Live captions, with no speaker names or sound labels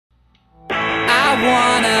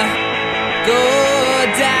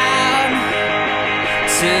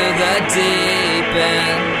into the deep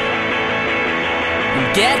end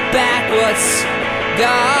and get back what's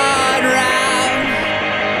gone round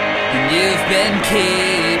and you've been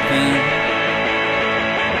keeping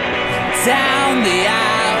down the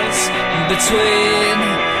aisles between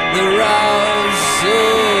the rows.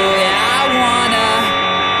 Ooh, yeah, I wanna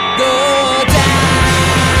go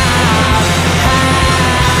down.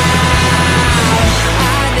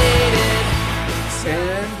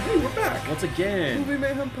 And hey, we're back. Once again, Movie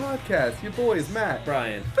Mayhem Podcast. Your boys, Matt.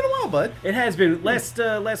 Brian. It's been a while, bud. It has been.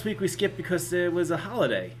 Last week we skipped because it was a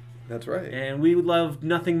holiday. That's right. And we loved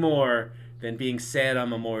nothing more than being sad on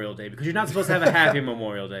Memorial Day, because you're not supposed to have a happy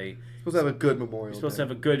Memorial Day. Supposed to have a good Memorial You're supposed Day. to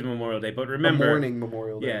have a good Memorial Day, but remember... A morning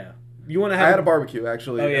Memorial Day. Yeah. You want to I have... had a barbecue,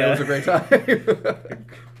 actually. Oh, yeah. It was a great time.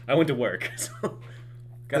 I went to work, so...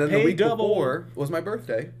 Got And then paid the week double. before was my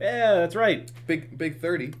birthday. Yeah, that's right. Big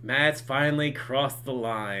 30. Matt's finally crossed the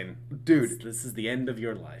line. Dude. This is the end of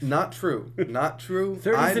your life. Not true. Not true.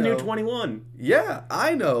 30 I is the new know- 21. Yeah,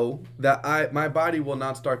 I know that my body will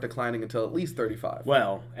not start declining until at least 35.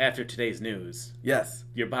 Well, after today's news, Yes.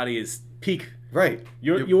 your body is peak. Right.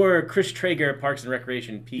 You're Chris Traeger, Parks and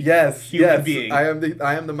Recreation peak Yes, human being. I am the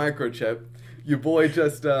microchip. Your boy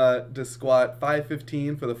just squat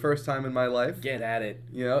 515 for the first time in my life. Get at it.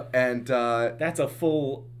 You know, and That's a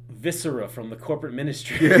full viscera from the corporate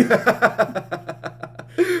ministry.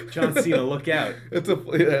 John Cena, look out.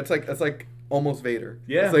 it's like almost Vader.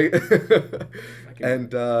 Yeah. It's like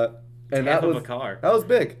and Half that of was a car. that was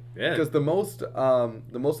big. Yeah. Because the most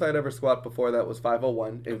I'd ever squat before that was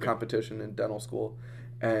 501 in competition in dental school,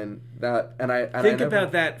 and I Think never-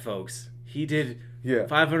 about that, folks. He did Yeah.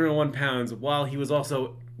 501 pounds while he was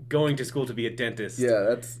also going to school to be a dentist. Yeah,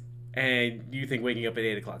 that's. And you think waking up at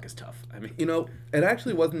 8 o'clock is tough. I mean, You know, it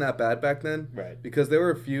actually wasn't that bad back then. Right. Because there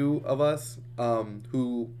were a few of us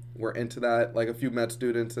who were into that, like a few med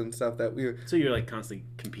students and stuff that we were. so you're like constantly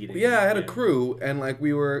competing. Yeah, I had a crew, and like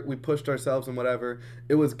we pushed ourselves and whatever.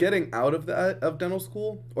 It was getting out of dental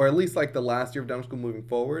school, or at least like the last year of dental school moving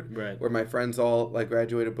forward, Right. where my friends all like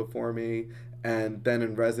graduated before me, and then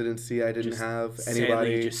in residency I didn't have Sadly,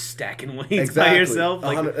 anybody. just stacking weights Exactly. by yourself.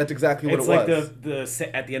 Like, That's exactly what it's it like was.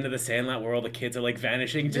 at the end of the Sandlot where all the kids are like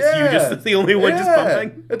vanishing, just you just the only one just Yeah.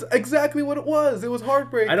 bumping. It's exactly what it was. It was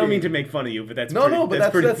heartbreaking. I don't mean to make fun of you, but that's No, pretty, no, but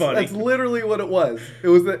that's pretty funny. That's literally what it was. It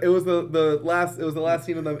was the last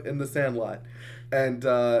scene in the Sandlot, and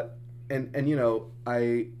you know,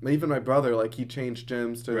 even my brother, like, he changed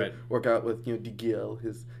gyms to Right. work out with, you know, DeGil,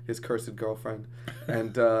 his cursed girlfriend,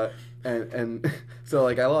 and so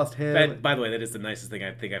like I lost him. By the way, that is the nicest thing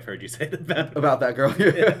I think I've heard you say about About that girl.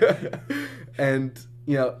 And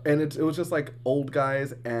you know, and it was just like old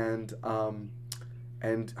guys and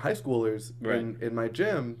high schoolers Right. in my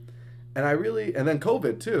gym, and then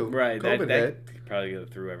COVID too. Right. COVID that hit. probably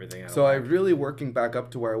threw everything out. So I really working back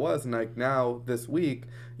up to where I was, and like now this week,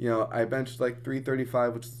 you know, I benched like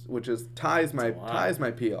 335, which is ties my a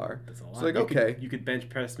lot. PR. That's a lot. So like, You okay, you could bench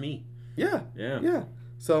press me. yeah. Yeah.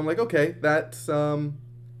 So I'm like, okay, that's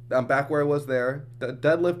I'm back where I was there. The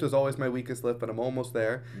deadlift is always my weakest lift, but I'm almost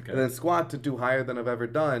there. Okay. And then squat to do higher than I've ever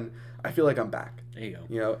done, I feel like I'm back. There you go.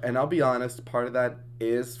 You know, and I'll be honest, part of that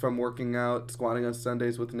is from working out, squatting on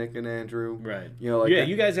Sundays with Nick and Andrew. Right. You know, like yeah, that.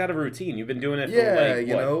 you guys got a routine. You've been doing it for Yeah, like,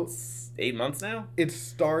 you what, know. 8 months now? It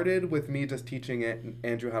started with me just teaching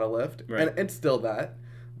Andrew how to lift, Right. and it's still that,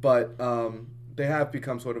 but they have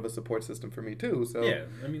become sort of a support system for me too. So Yeah,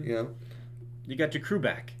 I mean, you know, you got your crew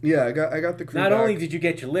back. yeah, I got the crew. Not back. only did you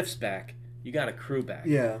get your lifts back, you got a crew back.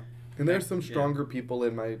 Yeah, and there's some Yeah. stronger people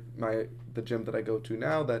in the gym that I go to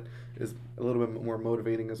now that is a little bit more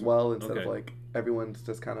motivating as well. Instead Okay. of like everyone's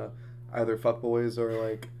just kind of either fuckboys or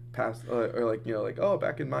like past or like, you know, like, oh,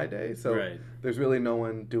 back in my day. So Right. there's really no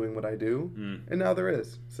one doing what I do, and now there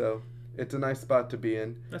is. So it's a nice spot to be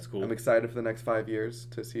in. That's cool. I'm excited for the next 5 years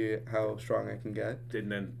to see how strong I can get. And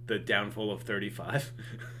then the downfall of 35.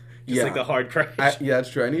 Just Yeah. like the hard crash. Yeah, it's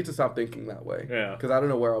true. I need to stop thinking that way. Yeah. Because I don't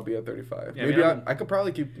know where I'll be at 35. Yeah, I maybe mean, I could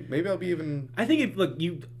probably keep. Maybe I'll be even. I think look,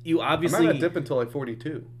 you I obviously might not dip until like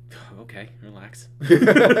 42. Okay, relax.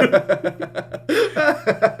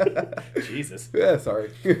 Yeah, Jesus.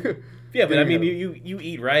 sorry. Yeah, but I mean, Yeah. you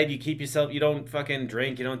eat right. You keep yourself. You don't fucking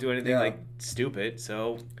drink. You don't do anything Yeah. like stupid.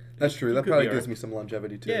 So That's true. You That could probably be gives alright. me some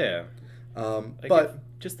longevity too. yeah, like But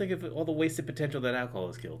just think of all the wasted potential that alcohol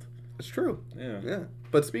has killed. it's true. Yeah, Yeah.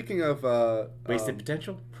 But speaking of wasted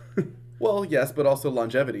potential, well, yes, but also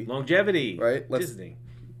longevity. longevity. Right, let's- Disney.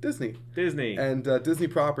 Disney and Disney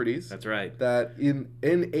properties That's right. that in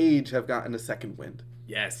age have gotten a second wind.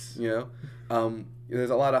 Yes. You know, there's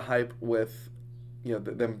a lot of hype with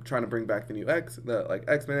them trying to bring back the new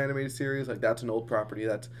X-Men animated series. Like, that's an old property.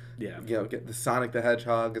 That's get the Sonic the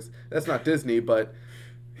Hedgehog. That's not Disney, but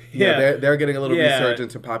they're getting a little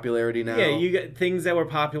resurgence in popularity now. Yeah, you get things that were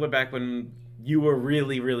popular back when you were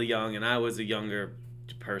really, really young, and I was a younger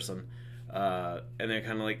person. And they're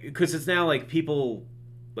kind of like, because it's now like people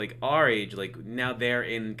like our age, like now they're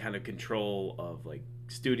in kind of control of like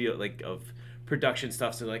studio, like of production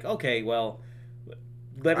stuff. So like, okay, well,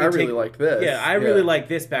 I really liked this. Yeah, I really liked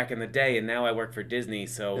this back in the day, and now I work for Disney,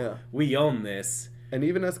 so we own this. And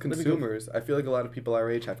even as consumers, I feel like a lot of people our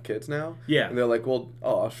age have kids now. Yeah. And they're like, well,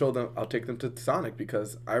 I'll take them to Sonic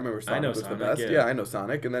because I remember Sonic was the best. Yeah, I know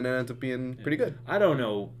Sonic, and then it ends up being pretty good. I don't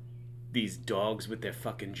know these dogs with their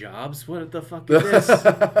fucking jobs. What the fuck is this?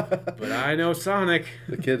 But I know Sonic.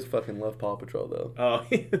 The kids fucking love Paw Patrol, though. Oh.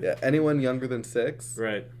 Yeah, anyone younger than 6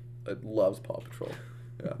 loves Paw Patrol.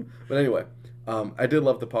 Yeah. But anyway, I did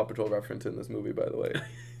love the Paw Patrol reference in this movie, by the way.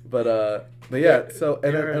 But yeah, so,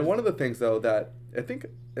 and one of the things, though, that I think,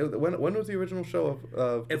 when was the original show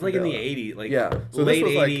of it's like in the 80s. Like, so late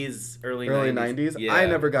this was 80s, like early 90s. Yeah. I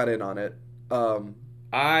never got in on it.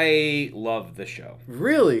 I loved the show.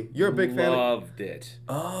 Really? You're a big fan? Loved it.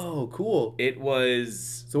 Oh, cool. It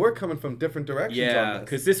was... So we're coming from different directions on this.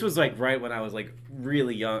 because this was like right when I was like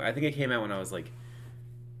really young. I think it came out when I was like...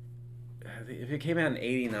 If it came out in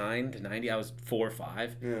 89 to 90, I was 4 or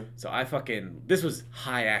 5. Yeah. So I fucking... This was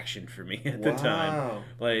high action for me at the time.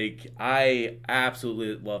 Like, I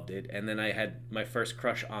absolutely loved it. And then I had my first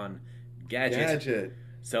crush on Gadget.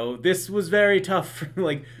 So this was very tough.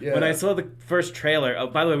 Like when I saw the first trailer. Oh,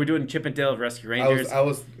 by the way, we're doing Chip and Dale Rescue Rangers. I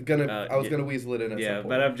was gonna weasel it in at some point.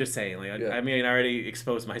 But I'm just saying. Like I mean, I already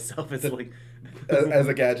exposed myself as like as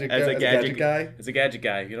a gadget guy. As a gadget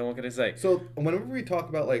guy, you know what can I say? So whenever we talk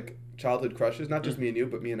about like childhood crushes, not just me and you,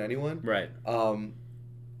 but me and anyone. Right.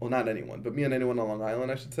 Well, not anyone, but me and anyone on Long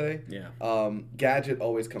Island, I should say. Yeah. Gadget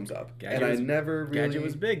always comes up, and I never really. Gadget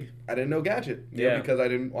was big. I didn't know Gadget, because I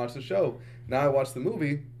didn't watch the show. Now I watch the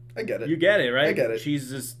movie, I get it. You get it, right? I get it. She's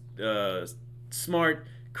just smart,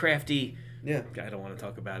 crafty. Yeah. I don't want to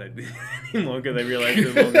talk about it anymore because I realize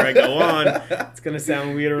the longer I go on, it's gonna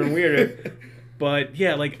sound weirder and weirder. But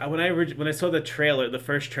yeah, like when I saw the trailer, the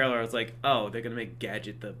first trailer, I was like, oh, they're gonna make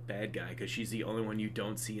Gadget the bad guy because she's the only one you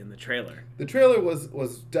don't see in the trailer. The trailer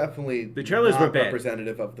was definitely the trailers not were bad.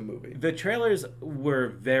 Representative of the movie. The trailers were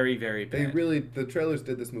very, very bad. The trailers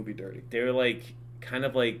did this movie dirty. They were like kind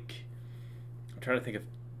of like, I'm trying to think of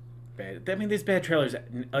bad. I mean, there's bad trailers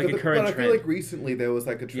like a current trend. But I feel like recently there was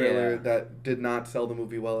like a trailer that did not sell the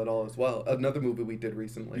movie well at all as well. Another movie we did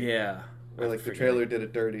recently. Yeah. Where like the trailer did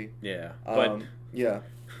it dirty. Yeah. But yeah.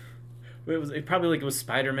 It probably like it was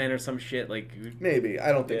Spider-Man or some shit like. Maybe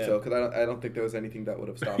I don't think so because I don't think there was anything that would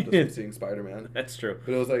have stopped us from seeing Spider-Man. That's true.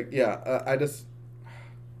 But it was like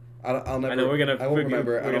I'll never. I know I won't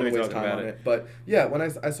remember. I don't want to waste time on it. But yeah, when I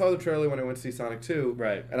saw the trailer when I went to see Sonic 2,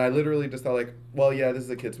 right? And I literally just thought like, well, yeah, this is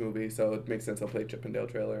a kids movie, so it makes sense. I'll play Chip and Dale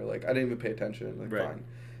trailer. Like I didn't even pay attention. Like fine.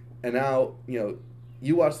 And now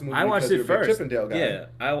you watched the movie. I watched it first. Big Chip and Dale guy. Yeah,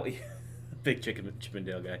 big Chip and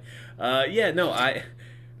Dale guy.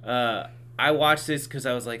 I watched this because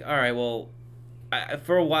I was like, all right, well,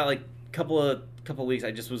 for a while, like couple of weeks,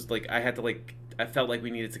 I just was like, I felt like we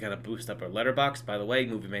needed to kind of boost up our Letterboxd. By the way,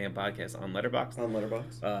 Movie Mayhem Podcast on Letterboxd. On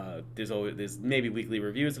Letterboxd. There's maybe weekly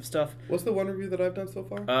reviews of stuff. What's the one review that I've done so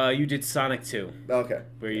far? You did Sonic 2. Okay.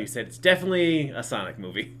 Where you said it's definitely a Sonic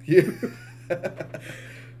movie. Yeah.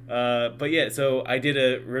 But yeah, so I did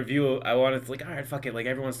a review. I wanted to all right, fuck it. Like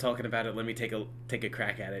everyone's talking about it. Let me take a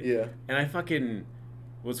crack at it. Yeah. And I fucking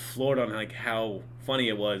was floored on like how funny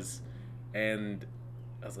it was, and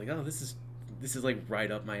I was like, oh, this is like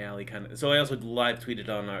right up my alley kind of. So I also live tweeted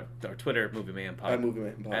on our Twitter, Movie Mayhem Pod. At Movie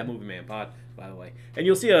Mayhem Pod. At Movie Mayhem Pod, by the way. And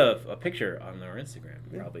you'll see a picture on our Instagram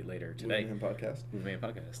probably later today. Movie Mayhem Podcast. Movie Mayhem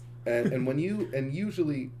Podcast. And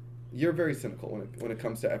usually you're very cynical when it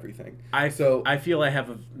comes to everything. I feel I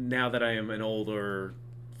have now that I am an older,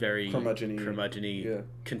 very curmudgeon-y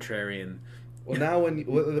contrarian. Well, now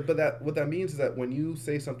what that means is that when you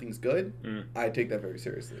say something's good, I take that very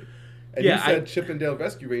seriously. And you said Chip and Dale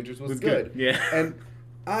Rescue Rangers was good. Yeah. And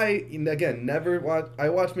I, again, never watched... I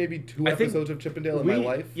watched maybe 2 episodes of Chip and Dale in my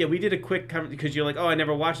life. Yeah, we did a quick... because you're like, oh, I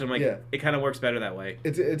never watched it. I'm like, it kind of works better that way.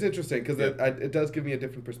 It's interesting because it does give me a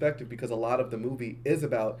different perspective because a lot of the movie is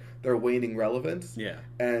about their waning relevance. Yeah.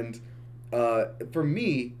 And for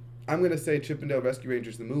me, I'm going to say Chip and Dale Rescue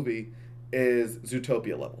Rangers, the movie, is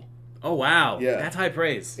Zootopia level. Oh, wow. Yeah. That's high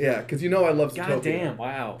praise. Yeah, because I love Zootopia. God damn,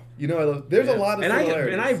 wow. I love... There's a lot of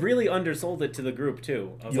similarities. And I really undersold it to the group,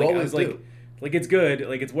 too. You always do. Like, it's good.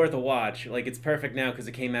 Like, it's worth a watch. Like, it's perfect now because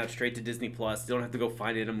it came out straight to Disney Plus. You don't have to go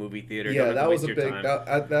find it in a movie theater. Yeah, that was a big... Time.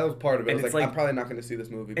 That was part of it. And I was like, I'm probably not going to see this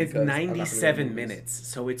movie because it's 97 minutes,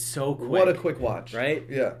 so it's so quick. What a quick watch. Right?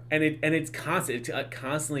 Yeah. And it's constant. It's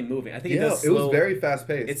constantly moving. I think it was very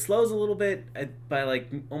fast-paced. It slows a little bit by, like,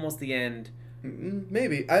 almost the end.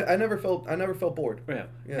 Maybe. I never felt bored. Yeah.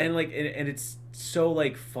 And, like, and it's so,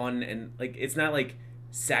 like, fun and, like, it's not, like,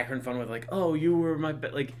 saccharine fun with, like, oh, you were my...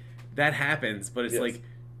 Like, that happens, but it's, like...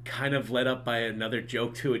 kind of led up by another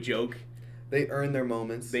joke to a joke. They earn their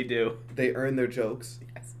moments. They do. They earn their jokes.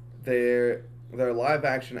 Yes. Their live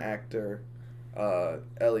action actor,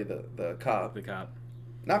 Ellie the cop. The cop.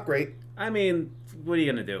 Not great. I mean, what are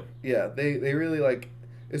you gonna do? Yeah, they really like.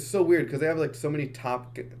 It's so weird because they have like so many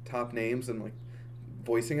top names and like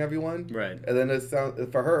voicing everyone. Right. And then it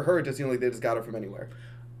sounds for her it just seemed like they just got her from anywhere.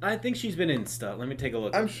 I think she's been in stuff. Let me take a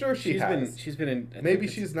look. I'm sure she's has. She's been in. Maybe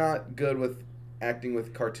she's not good with acting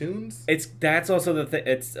with cartoons. That's also the thing.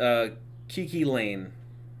 It's Kiki Lane.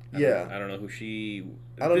 I don't know who she.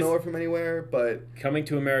 I don't know her from anywhere, but Coming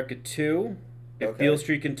to America 2. If Beale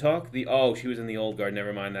Street Can Talk. She was in the Old Guard.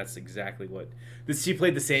 Never mind. That's exactly what. She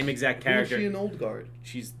played the same exact character. Who's she in Old Guard?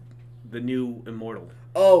 She's the new Immortal.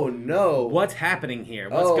 Oh no! What's happening here?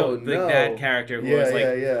 That character who was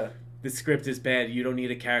like, yeah. The script is bad. You don't need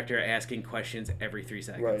a character asking questions every 3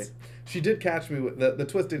 seconds. Right. She did catch me. The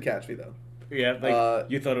twist did catch me though. Yeah, like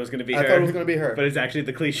you thought it was going to be her. I thought it was going to be her. But it's actually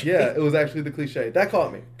the cliche. Yeah, it was actually the cliche. That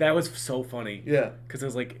caught me. That was so funny. Yeah. Because I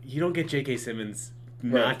was like, you don't get J.K. Simmons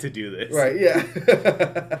not to do this. Right, yeah.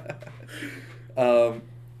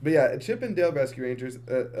 But yeah, Chip and Dale Rescue Rangers,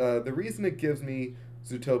 the reason it gives me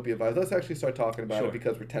Zootopia vibes, let's actually start talking about it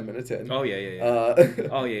because we're 10 minutes in. Oh, yeah.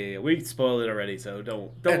 Oh, yeah. We spoiled it already, so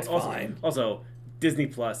don't. That's also, fine. Also, Disney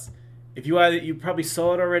Plus. If you probably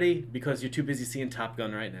saw it already because you're too busy seeing Top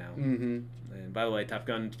Gun right now. Mm-hmm. And by the way, Top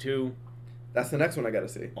Gun 2. That's the next one I gotta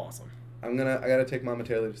see. Awesome. I gotta take Mama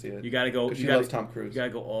Taylor to see it. You gotta go. Because she loves Tom Cruise. You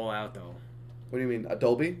gotta go all out though. What do you mean, a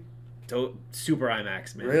Dolby? Super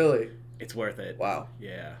IMAX, man. Really? It's worth it. Wow.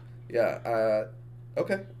 Yeah. Yeah.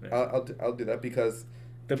 Okay. Yeah. I'll do that because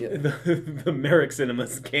the Merrick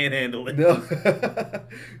cinemas can't handle it. No.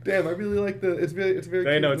 Damn, I really like it's very cute.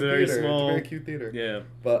 I know, it's a very small. It's a very cute theater. Yeah.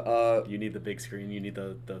 But you need the big screen. You need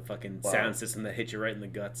the fucking sound system that hits you right in the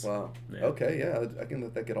guts. Wow. Yeah. Okay, yeah, I can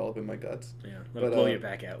let that get all up in my guts. Yeah. Let it blow your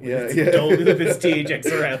back out. Yeah. With its THX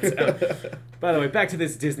surround sound. By the way, back to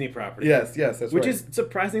this Disney property. Yes, that's right. Which is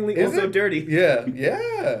surprisingly also dirty. Yeah.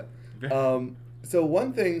 So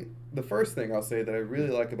the first thing I'll say that I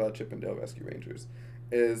really like about Chip and Dale Rescue Rangers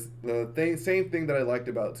is the same thing that I liked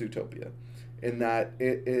about Zootopia, in that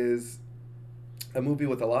it is a movie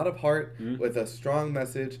with a lot of heart, with a strong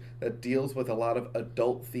message that deals with a lot of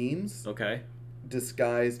adult themes. Okay.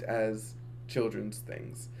 Disguised as children's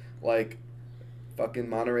things, like fucking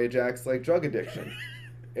Monterey Jack's like drug addiction,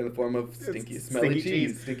 in the form of smelly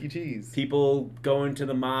stinky cheese. People going to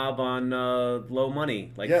the mob on low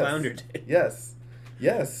money, like Flounder did. Yes.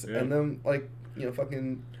 Yeah. And then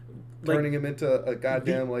fucking turning him into a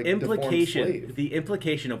goddamn deformed slave. The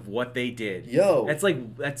implication of what they did.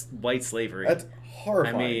 That's white slavery. That's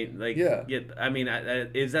horrifying. I mean,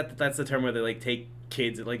 that's the term where they take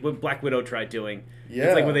kids, like what Black Widow tried doing. Yeah.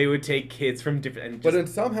 It's like when they would take kids from different. But then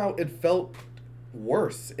somehow it felt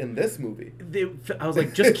worse in this movie. I was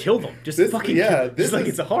like, just kill them. Just fucking kill them.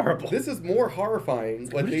 It's horrible. This is more horrifying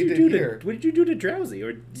what they did here. What did you do to Drowsy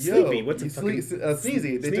or Sleepy? What's it?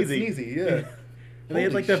 Sneezy. They took Sneezy, yeah. And they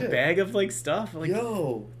had the bag of stuff.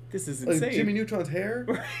 This is insane. Jimmy Neutron's hair.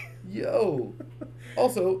 Yo.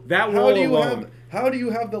 Also, how do you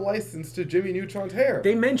have the license to Jimmy Neutron's hair?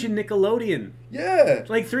 They mentioned Nickelodeon. Yeah.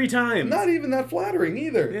 3 times. Not even that flattering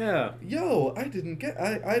either. Yeah. Yo,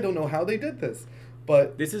 I don't know how they did this,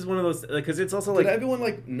 but this is one of those because it's also did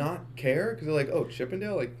everyone not care because they're like, oh,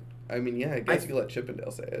 Chippendale, I guess you could let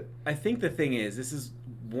Chippendale say it. I think the thing is, this is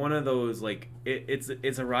one of those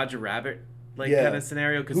it's a Roger Rabbit kind of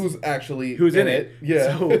scenario because who's in it.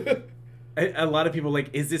 Yeah. So a lot of people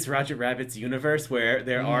is this Roger Rabbit's universe where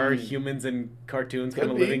there are humans and cartoons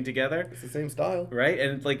kind of living together? It's the same style, right?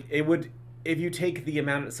 And it would, if you take the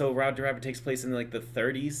amount. So Roger Rabbit takes place in the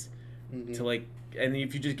 30s, to and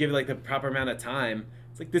if you just give it the proper amount of time,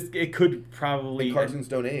 it's this. It could probably and cartoons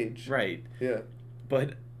don't age, right? Yeah.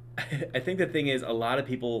 But I think the thing is, a lot of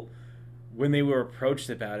people, when they were approached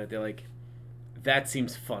about it, they're like, that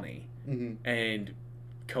seems funny. Mm-hmm. And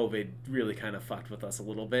COVID really kind of fucked with us a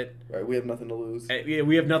little bit. Right, we have nothing to lose.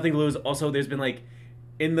 We have nothing to lose. Also, there's been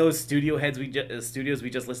in those studios we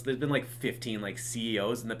just listed, there's been 15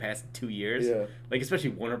 CEOs in the past 2 years. Yeah. Especially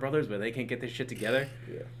Warner Brothers, where they can't get this shit together.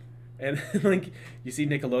 Yeah. And like you see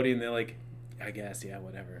Nickelodeon, they're like, I guess, yeah,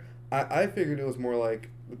 whatever. I figured it was more like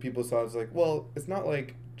the people saw it was like, well, it's not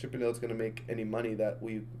like Chip and Dale's going to make any money that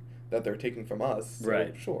they're taking from us. So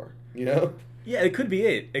right. Sure. You know? Yeah, it could be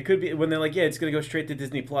it. It could be when they're like, yeah, it's going to go straight to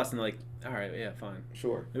Disney Plus, and they're like, all right, yeah, fine.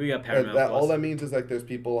 Sure. We got Paramount Plus. All that means is like there's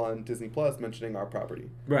people on Disney Plus mentioning our property.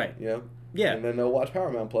 Right. You know? Yeah. And then they'll watch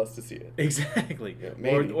Paramount Plus to see it. Exactly. Yeah,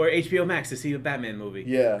 maybe. Or HBO Max to see a Batman movie.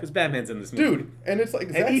 Yeah. Because Batman's in this movie. Dude, and it's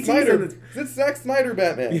like Zack Snyder. It's Zack Snyder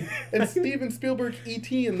Batman. And Steven Spielberg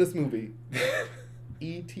E.T. in this movie.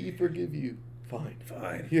 E.T. forgive you.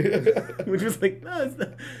 Fine. Yeah. Which was like, no, it's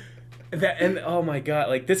not. And oh my god,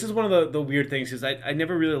 like this is one of the weird things because I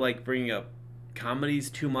never really like bringing up comedies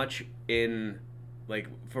too much in like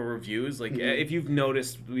for reviews. Like if you've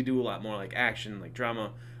noticed, we do a lot more like action, like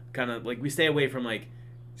drama, kind of like we stay away from like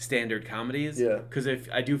standard comedies. Yeah. Because if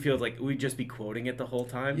I do feel like we'd just be quoting it the whole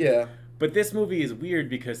time. Yeah. But this movie is weird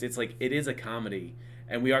because it's like it is a comedy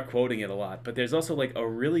and we are quoting it a lot, but there's also like a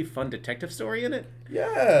really fun detective story in it.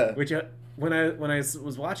 Yeah. Which when I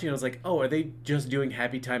was watching, I was like, oh, are they just doing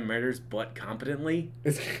Happy Time Murders but competently?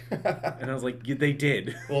 And I was like, yeah, they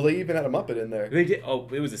did. Well, they even had a Muppet in there. They did. Oh,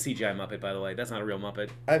 it was a CGI Muppet, by the way. That's not a real Muppet.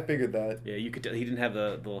 I figured that. Yeah, you could tell he didn't have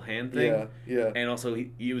the little hand thing. Yeah, yeah. And also,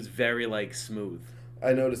 he was very like smooth.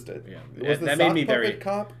 I noticed it. Yeah, Was the that sock made me very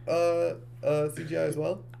cop CGI as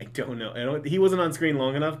well? I don't know. He wasn't on screen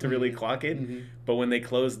long enough to really clock it. Mm-hmm. But when they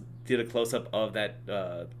did a close up of that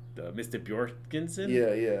Mr. Bjorkinson,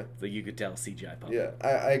 yeah, like you could tell CGI puppet. Yeah,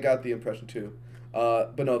 I got the impression too.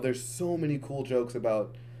 But no, there's so many cool jokes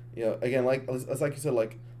about, you know, again, like you said,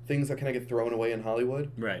 like things that kind of get thrown away in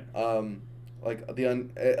Hollywood. Right. Like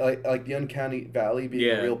the Uncanny Valley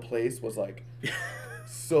being a real place was like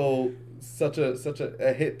such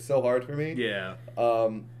a hit so hard for me. Yeah.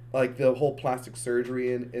 Like the whole plastic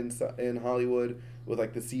surgery in Hollywood with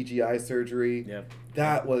like the CGI surgery. Yep.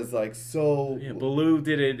 That was like so. Yeah, Baloo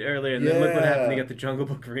did it earlier, and then look what happened. He got the Jungle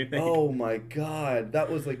Book remake. Oh my god, that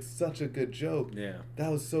was like such a good joke. Yeah. That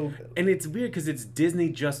was so. And it's weird because it's Disney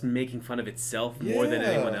just making fun of itself more than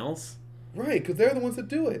anyone else. Right, because they're the ones that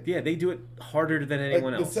do it. Yeah, they do it harder than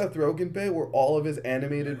anyone else. The Seth Rogen bit where all of his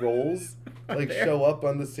animated roles like show up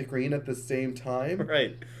on the screen at the same time.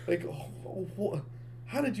 Right. Like,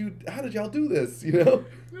 how did y'all do this? You know,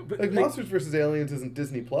 like Monsters vs. Aliens isn't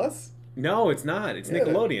Disney Plus. No, it's not. It's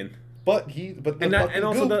Nickelodeon. But and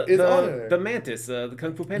also the Mantis, the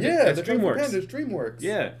Kung Fu Panda. Yeah, the Kung Fu Panda's DreamWorks.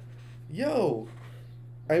 Yeah. Yo,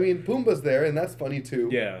 I mean Pumbaa's there, and that's funny too.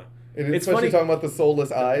 Yeah. And it's especially funny, talking about the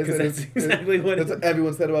soulless eyes. And that's exactly what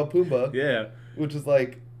everyone said about Pumbaa. Yeah. Which is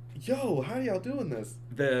like, yo, how are y'all doing this?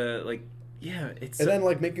 It's and then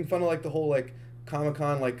like making fun of like the whole like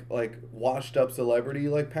Comic-Con like washed up celebrity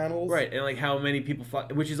like panels. Right, and like how many people fly,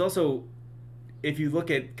 which is also, if you look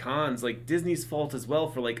at cons, like Disney's fault as well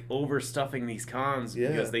for like overstuffing these cons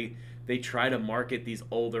because they try to market these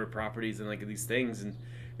older properties and like these things, and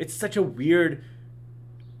it's such a weird.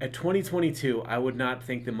 At 2022, I would not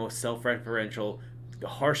think the most self-referential, the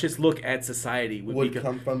harshest look at society would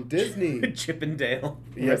come from Disney. Chip and Dale.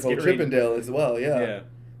 Yeah, well, Chip and Dale as well. Yeah.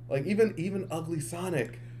 Like even Ugly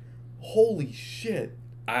Sonic. Holy shit.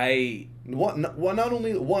 Not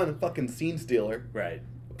only one fucking scene stealer. Right.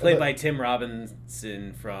 Played by Tim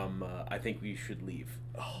Robinson from I Think We Should Leave.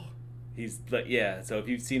 Oh. He's so if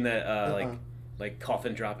you've seen that like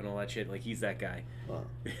coffin drop and all that shit, like he's that guy. Wow.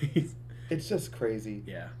 It's just crazy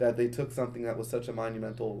that they took something that was such a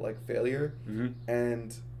monumental like failure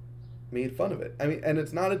and made fun of it. I mean, and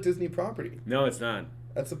it's not a Disney property. No, it's not.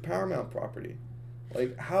 That's a Paramount property.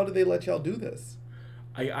 Like, how did they let y'all do this?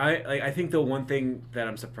 I think the one thing that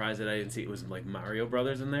I'm surprised that I didn't see was like Mario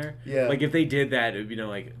Brothers in there. Yeah. Like if they did that, it would be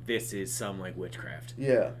like this is some like witchcraft.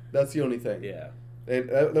 Yeah, that's the only thing. Yeah.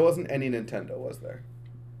 There wasn't any Nintendo, was there?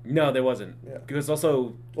 No, there wasn't. Yeah. Because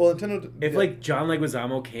also, Nintendo. If like John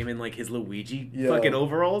Leguizamo came in like his Luigi fucking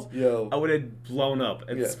overalls, I would have blown up.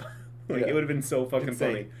 And it would have been so fucking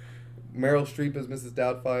funny. Meryl Streep as Mrs.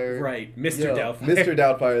 Doubtfire. Right, Mr. Doubtfire. Mr.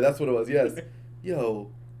 Doubtfire, that's what it was. Yes. Yo,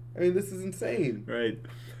 I mean, this is insane. Right,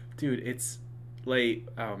 dude. It's like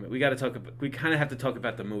we got to talk. We kind of have to talk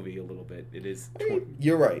about the movie a little bit. It is.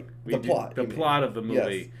 You're right. The plot of the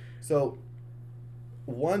movie. Yes. So,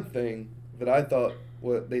 one thing that I thought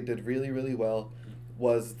what they did really, really well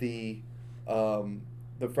was the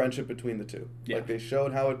friendship between the two. Yeah. Like they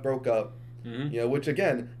showed how it broke up. Mm-hmm. You know, which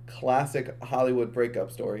again, classic Hollywood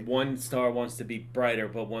breakup story. One star wants to be brighter,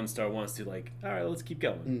 but one star wants to like, all right, let's keep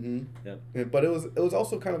going. Mm-hmm. Yeah. But it was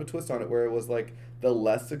also kind of a twist on it where it was like I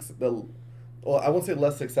won't say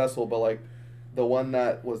less successful, but like the one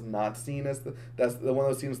that was not seen as that's the one that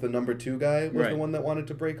was seen as the number 2 guy was the one that wanted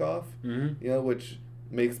to break off. Mm-hmm. You know, which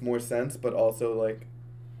makes more sense, but also like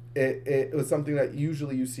it was something that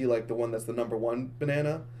usually you see, like the one that's the number 1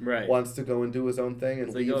 banana wants to go and do his own thing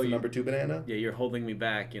and leaves the number 2 banana. Yeah, you're holding me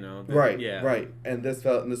back, you know. Right. Yeah. Right. And this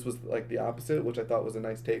was like the opposite, which I thought was a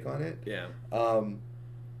nice take on it. Yeah.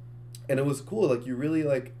 And it was cool. Like you really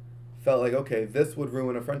like felt like, okay, this would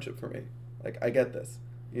ruin a friendship for me. Like I get this,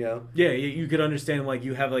 you know. Yeah, you could understand like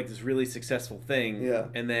you have like this really successful thing. Yeah.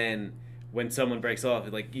 And then when someone breaks off,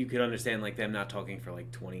 like you could understand like them not talking for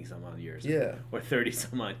like 20 some odd years. Yeah. Or 30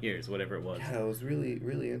 some odd years, whatever it was. Yeah, it was really,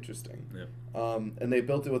 really interesting. Yeah. And they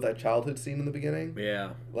built it with that childhood scene in the beginning.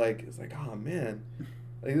 Yeah. Like it's like, oh man,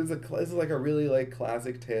 like this is like a really like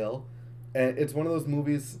classic tale, and it's one of those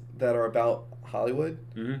movies that are about Hollywood.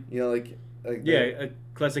 Mm-hmm. You know, like yeah, a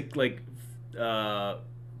classic like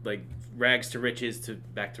rags to riches to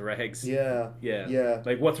back to rags. Yeah. Yeah. Yeah.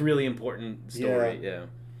 Like what's really important story. Yeah.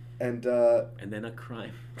 And then a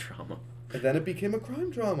crime drama. And then it became a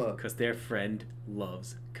crime drama. Because their friend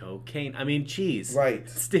loves cocaine. I mean, cheese. Right.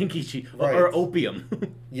 Stinky cheese. Right. Or opium.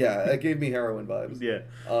 Yeah, it gave me heroin vibes. Yeah.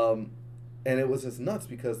 And it was just nuts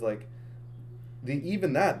because, like, they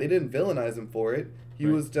didn't villainize him for it. He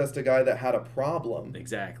was just a guy that had a problem.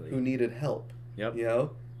 Exactly. Who needed help. Yep. You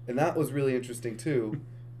know? And that was really interesting, too.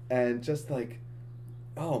 And just, like,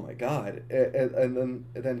 oh, my God. And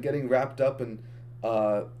then getting wrapped up in...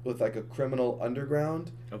 with like a criminal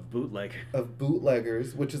underground of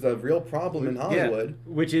bootleggers, which is a real problem in Hollywood.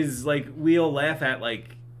 Yeah. Which is like we all laugh at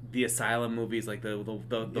like the asylum movies, like the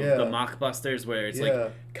mockbusters, where it's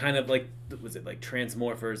like kind of like was it like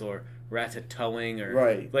Transmorphers or Ratatouille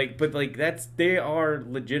or like, but like they are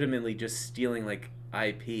legitimately just stealing like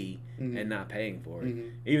IP and not paying for it,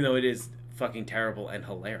 even though it is fucking terrible and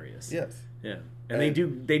hilarious. Yes. Yeah. And they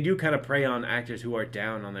do kind of prey on actors who are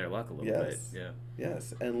down on their luck a little bit. Yeah.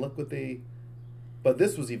 Yes, and look but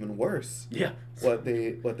this was even worse. Yeah. What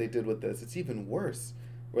they did with this, it's even worse.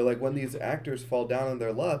 Where like when these actors fall down on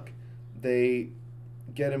their luck, they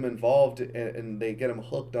get them involved and they get them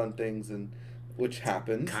hooked on things, and which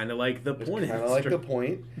happens. Kind of like the point. Kind of like the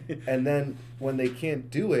point. And then when they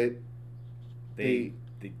can't do it, they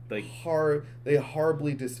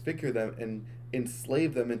horribly disfigure them and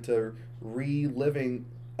enslave them into reliving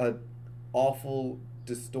a awful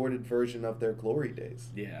distorted version of their glory days.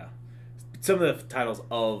 Yeah. Some of the titles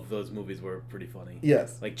of those movies were pretty funny.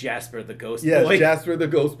 Yes. Like Jasper the Ghost Boy. Yes, Jasper the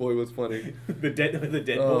Ghost Boy was funny. the dead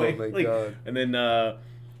boy. Oh my God. And then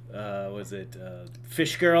was it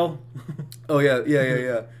Fish Girl? Oh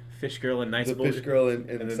yeah. Fish Girl and Nice the Boy. Fish Girl and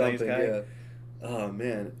the something, nice guy. yeah. Oh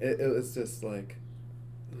man. It was just like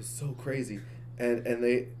it was so crazy. And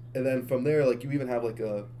then from there, like you even have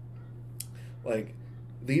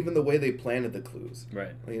even the way they planted the clues.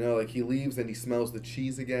 Right. You know, like he leaves and he smells the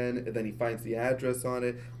cheese again, and then he finds the address on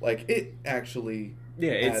it. Like it actually.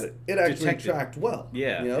 Yeah, it actually tracked well.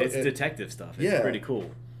 Yeah, you know? it's detective stuff. It's pretty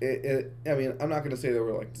cool. I mean, I'm not gonna say there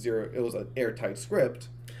were like zero. It was an airtight script.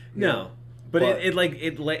 No, but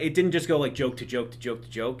it didn't just go like joke to joke to joke to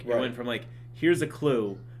joke. It went from like here's a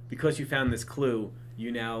clue, because you found this clue,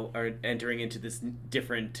 you now are entering into this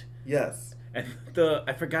different. Yes. And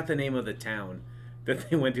I forgot the name of the town that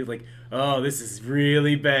they went to. Like, oh, this is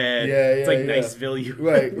really bad. Yeah, it's like Niceville,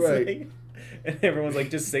 Right. Like, and everyone's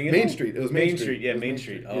like just singing. Main Street. It was Main Street. Yeah, Main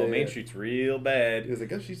Street. Oh, Main Street's real bad. He was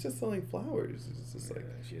like, oh, she's just selling flowers. It's just like,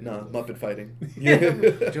 no, Muppet fighting. Yeah.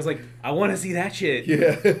 She was like, I want to see that shit.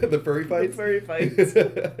 Yeah, the furry fights. The furry fights.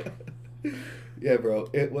 Yeah, bro.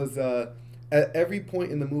 It was at every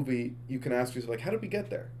point in the movie you can ask yourself like, how did we get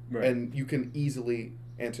there? Right. And you can easily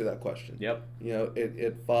answer that question. Yep. You know,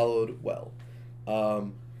 it followed well.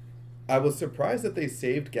 I was surprised that they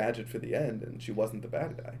saved Gadget for the end and she wasn't the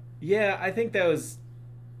bad guy. Yeah, I think that was.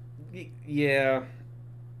 Yeah.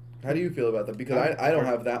 How do you feel about that? Because I don't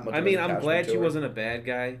have that much. I mean, I'm glad she wasn't a bad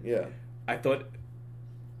guy. Yeah. I thought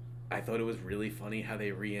it was really funny how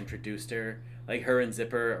they reintroduced her. Like her and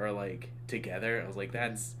Zipper are like together. I was like,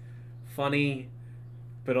 that's funny,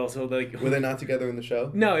 but also like. Were they not together in the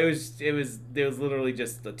show? No, it was literally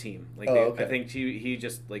just a team. Like okay. I think he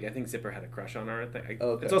just like I think Zipper had a crush on her. Okay.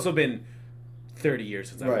 It's also been 30 years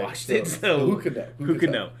since I watched it, so who could know? Who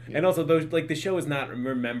could know? Yeah. And also those like the show is not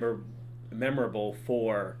memorable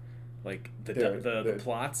for like the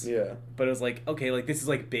plots. Yeah. But it was like, okay, like this is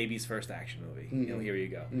like baby's first action movie. Mm-hmm. You know, here you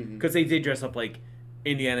go. Because they did dress up like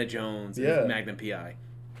Indiana Jones and Magnum P.I.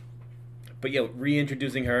 But yeah,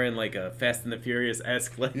 reintroducing her in like a Fast and the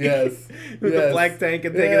Furious-esque like with the black tank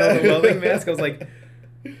and taking on the welding mask, I was like,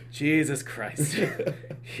 Jesus Christ.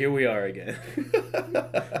 Here we are again.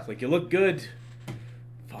 It's like, you look good.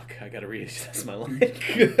 fuck, I gotta reassess my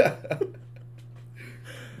life.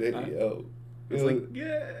 Yo. It's like,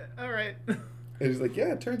 yeah, all right. And he's like,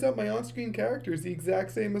 yeah, it turns out my on-screen character is the exact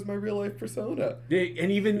same as my real-life persona.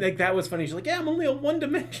 And even, like, that was funny. She's like, yeah, I'm only a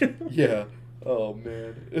one-dimensional. Yeah. Oh,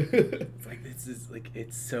 man. It's like, this is, like, I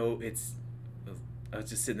was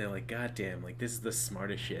just sitting there like, God damn, like, this is the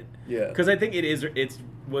smartest shit. Yeah. Because I think it's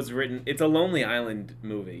written, it's a Lonely Island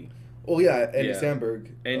movie. Oh, yeah, Andy Samberg.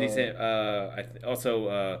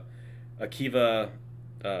 Also, Akiva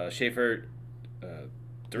Schaffer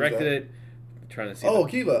directed it. Trying to see. Oh,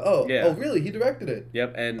 Akiva. Oh, yeah. Oh, really? He directed it.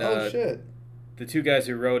 Yep. And shit. The two guys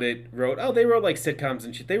who wrote it they wrote like sitcoms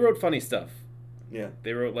and shit. They wrote funny stuff. Yeah.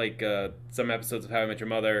 They wrote like some episodes of How I Met Your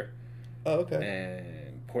Mother. Oh, okay.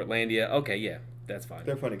 And Portlandia. Okay, yeah, that's fine.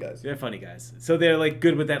 They're funny guys. They're funny guys. So they're like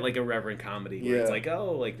good with that like irreverent comedy where it's like,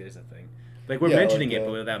 oh, like there's a thing. Like we're mentioning it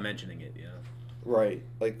but without mentioning it, you know. Right.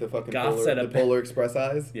 Like the fucking Goths Polar Express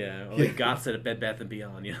eyes. Yeah. Or like Goths at a Bed Bath &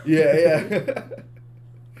 Beyond, you know. Yeah.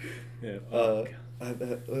 Yeah.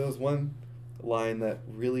 There was one line that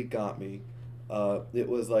really got me. It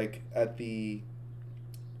was like at the.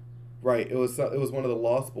 Right, it was one of the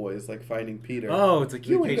Lost Boys like finding Peter. Oh, it's like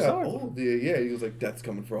you got old. Yeah, he was like, "Death's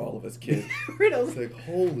coming for all of us, kid." It's like,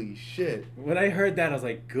 holy shit. When I heard that, I was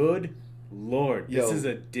like, "Good Lord, this is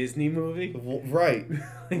a Disney movie." Right,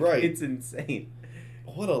 like, right. It's insane.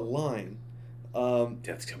 What a line.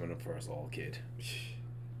 Death's coming up for us all, kid.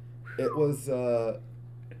 It was.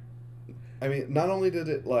 I mean, not only did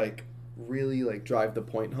it like really like drive the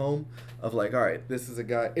point home of like, all right, this is a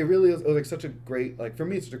guy. It really was like such a great, like, for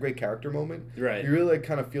me, it's such a great character moment. Right. You really like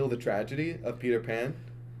kind of feel the tragedy of Peter Pan.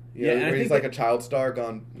 Yeah, where he's like a child star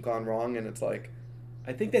gone wrong, and it's like.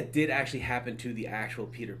 I think that did actually happen to the actual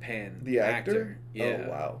Peter Pan. The actor? Yeah. Oh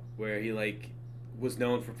wow. Where he like was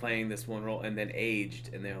known for playing this one role and then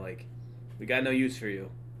aged, and they're like, "We got no use for you.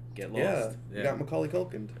 Get lost." Yeah. You got Macaulay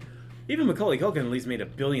Culkin. Even Macaulay Culkin at least made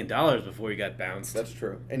 $1 billion before he got bounced. That's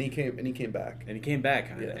true, and he came back. And he came back,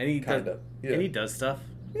 kinda. Yeah, and he kinda. And he does stuff.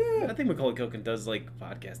 Yeah. I think Macaulay Culkin does like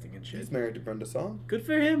podcasting and shit. He's married to Brenda Song. Good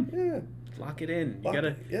for him. Yeah. Lock it in. You get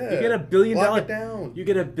 $1 billion. Lock it down. You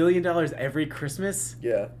get $1 billion every Christmas.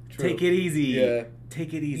 Yeah. True. Take it easy. Yeah.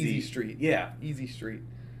 Take it easy. Easy street. Yeah. Easy street.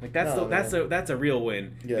 Like that's a real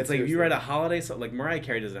win. Yeah, it's like if you write a holiday song, like Mariah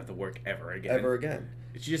Carey doesn't have to work ever again.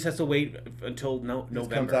 She just has to wait until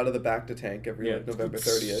November. Comes out of the back to tank every like, November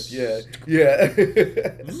 30th. Yeah. Yeah.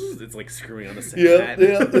 It's like screwing on the set.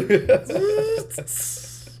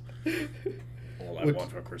 All I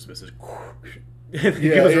want for Christmas is. And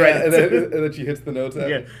then she hits the notes.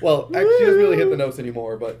 Yeah. Well, actually, she doesn't really hit the notes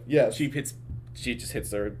anymore, but yeah. She just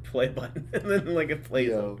hits her play button and then like it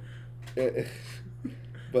plays.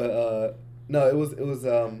 But no, it was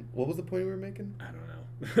what was the point we were making? I don't know.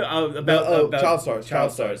 about Child Stars.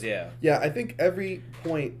 Child Stars, yeah. Yeah, I think every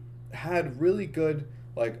point had really good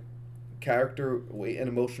like character weight and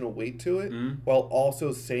emotional weight to it, while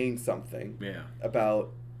also saying something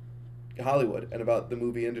about Hollywood and about the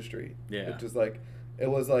movie industry. Yeah. Which is like, it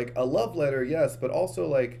was like a love letter, yes, but also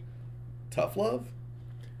like tough love,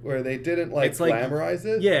 where they didn't like glamorize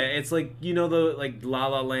it. Yeah, it's like, you know, the like La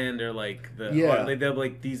La Land or like they're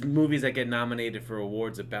like these movies that get nominated for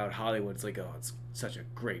awards about Hollywood. It's like, oh, it's such a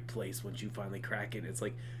great place once you finally crack it. It's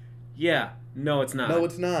like, yeah, no, it's not. No,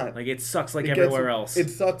 it's not. Like it sucks like everywhere else. It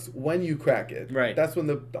sucks when you crack it. Right. That's when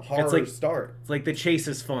the horrors start. It's like the chase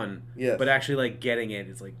is fun. Yes. But actually like getting it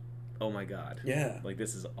is like, oh my god. Yeah. Like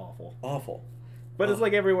this is awful. Awful. But it's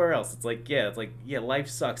like everywhere else. It's like, life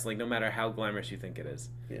sucks. Like no matter how glamorous you think it is.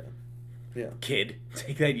 Yeah. Yeah. Kid,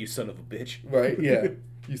 take that, you son of a bitch. Right. Yeah.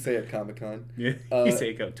 You say at Comic-Con. Yeah. You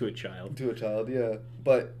say it to a child. To a child. Yeah.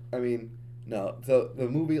 But I mean, no. So the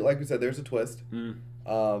movie, like we said, there's a twist.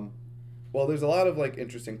 Well, there's a lot of like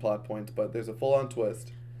interesting plot points, but there's a full-on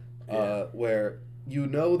twist where you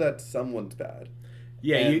know that someone's bad.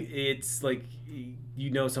 Yeah, it's like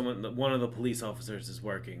one of the police officers is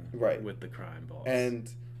working with the crime boss, and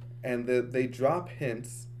they drop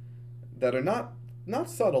hints that are not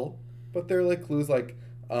subtle, but they're like clues, like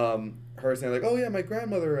her saying like, oh yeah, my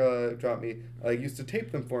grandmother dropped me, used to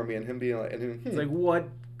tape them for me, and him being like, it's like, what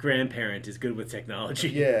grandparent is good with technology?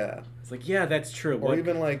 Yeah, it's like, yeah, that's true. Or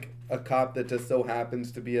even like a cop that just so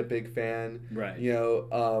happens to be a big fan, right? You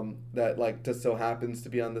know, that like just so happens to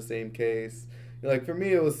be on the same case. Like, for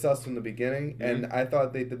me, it was sus from the beginning, and I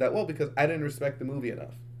thought they did that well because I didn't respect the movie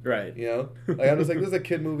enough. Right. You know? Like, I'm just like, this is a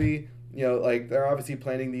kid movie. You know, like, they're obviously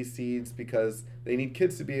planting these seeds because they need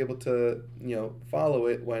kids to be able to, you know, follow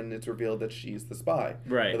it when it's revealed that she's the spy.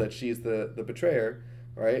 Right. Or that she's the betrayer,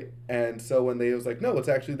 right? And so when they was like, no, it's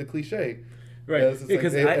actually the cliche. Right.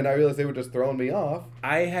 And I realized they were just throwing me off.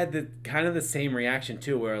 I had the kind of the same reaction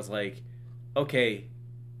too, where I was like, okay,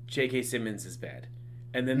 J.K. Simmons is bad,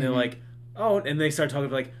 and then they're like, oh, and they start talking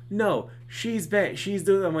like, no, she's bad, she's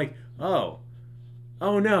doing. I'm like, oh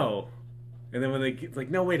no, and then when they like,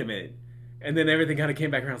 no, wait a minute. And then everything kind of came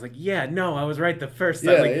back around. I was like, yeah, no, I was right the first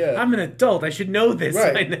time. I'm an adult. I should know this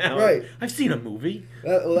by now. Right. I've seen a movie.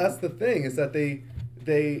 Well, that's the thing, is that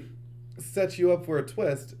they set you up for a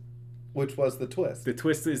twist, which was the twist. The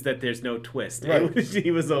twist is that there's no twist. Right. He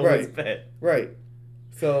was always bad. Right.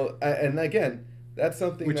 So, and again, that's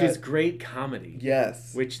something which is great comedy.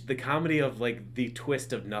 Yes. Which the comedy of, like, the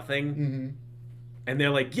twist of nothing. Mm-hmm. And they're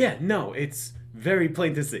like, yeah, no, it's very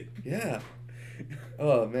plain to see. Yeah.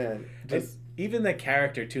 Oh, man. Even the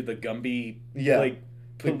character, too, the Gumby, like,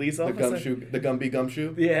 police officer. The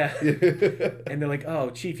Gumby. Yeah. And they're like, oh,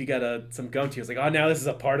 Chief, you got some gum to you. I was like, oh, now this is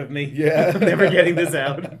a part of me. Yeah. I'm never getting this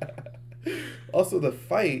out. Also, the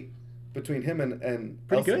fight between him and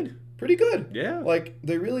Pretty Elsie, good. Pretty good. Yeah. Like,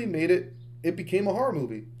 they really made it became a horror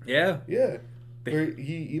movie. Yeah. Yeah. Where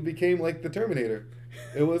he became like the Terminator.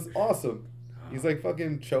 It was awesome. He's like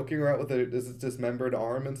fucking choking her out with this dismembered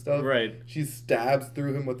arm and stuff. Right. She stabs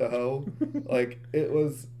through him with the hoe. Like, it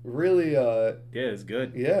was really yeah, it's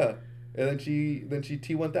good. Yeah. And then she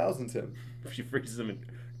T-1000s him. She freezes him.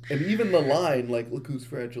 And even the line, like, look who's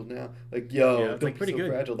fragile now. Like, yo, don't like, be pretty so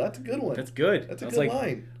good. Fragile. That's a good one. That's good. That's a good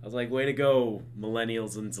line. I was like, way to go,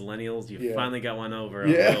 millennials and zillennials. You finally got one over on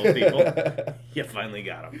Yeah. little people. You finally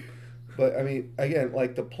got them. But, I mean, again,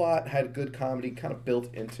 like, the plot had good comedy kind of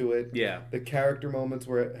built into it. Yeah. The character moments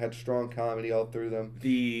where it had strong comedy all through them.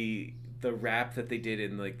 The rap that they did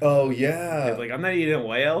in, like... Oh, yeah. Like, I'm not eating a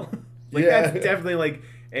whale. Like, yeah. That's definitely, like,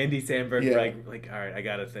 Andy Samberg. Yeah. Like, all right, I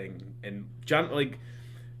got a thing. And John, like...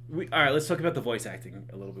 all right, let's talk about the voice acting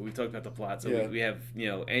a little bit. We talked about the plot. So we have,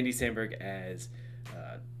 Andy Samberg as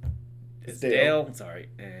Dale. Sorry.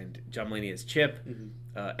 And John Mulaney as Chip. Mm-hmm.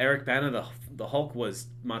 Eric Bana, the Hulk, was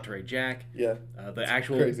Monterey Jack. Yeah. The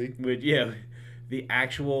actual crazy. The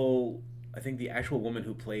actual, I think the actual woman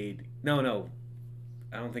who played. No,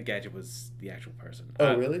 I don't think Gadget was the actual person.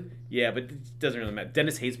 Oh, really? Yeah, but it doesn't really matter.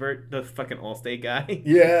 Dennis Haysbert, the fucking Allstate guy.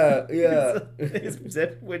 Yeah.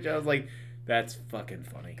 Which I was like, that's fucking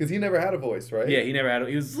funny. Because he never had a voice, right? Yeah, he never had.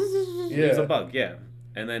 He was a bug. Yeah.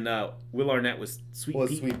 And then Will Arnett was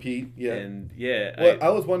Sweet Pete. Yeah. And well, I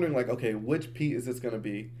was wondering, like, okay, which Pete is this going to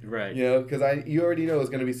be? Right. Because you already know it's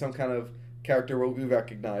going to be some kind of character we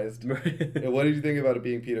recognized. Right. And what did you think about it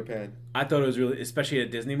being Peter Pan? I thought it was really, especially a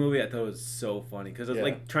Disney movie, I thought it was so funny. Because I was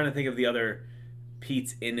like trying to think of the other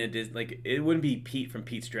Pete's in a Disney. Like, it wouldn't be Pete from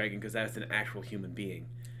Pete's Dragon because that's an actual human being.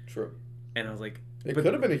 True. And I was like, it could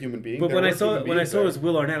have been a human being. But when I saw it was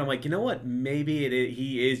Will Arnett, I'm like, you know what? Maybe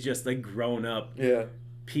he is just like grown up. Yeah.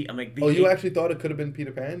 Pete, I'm like, you actually thought it could have been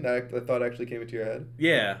Peter Pan? That thought actually came into your head?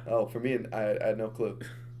 Yeah. Oh, for me, I had no clue.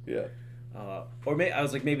 Yeah. I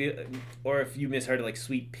was like, maybe, or if you misheard it, like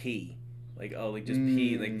Sweet Pea, like just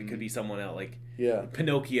P, like it could be someone else, like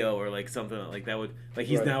Pinocchio or like something like that would, like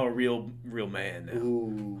he's now a real man now.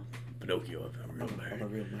 Ooh. Pinocchio, I'm a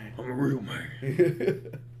real man. I'm a real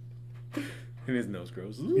man. And his nose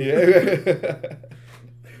grows. Yeah.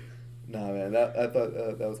 Nah, man, I thought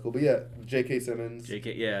that was cool. But yeah, J.K. Simmons.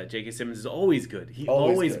 J.K. Simmons is always good. He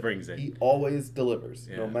always brings it. He always delivers,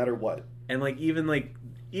 no matter what. And even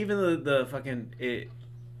the fucking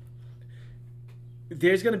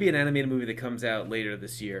there's gonna be an animated movie that comes out later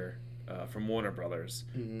this year from Warner Brothers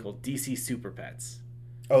called DC Super Pets.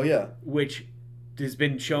 Oh yeah. Which has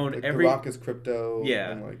been shown like every. The Rock is Crypto.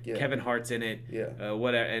 Yeah. Kevin Hart's in it. Yeah.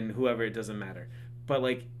 Whatever, and whoever, it doesn't matter. But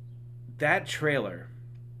like that trailer,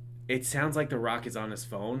 it sounds like The Rock is on his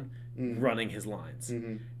phone running his lines,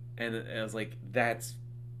 and I was like,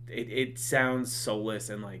 it sounds soulless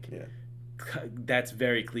and like that's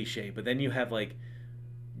very cliche. But then you have like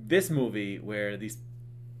this movie where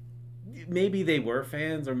maybe they were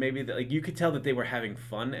fans, or maybe like you could tell that they were having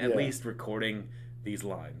fun at least recording these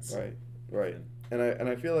lines. Right. And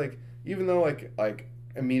I feel like even though like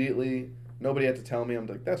immediately nobody had to tell me, I'm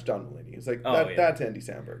like, that's John Mulaney. It's like that's Andy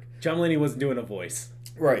Samberg. John Mulaney wasn't doing a voice.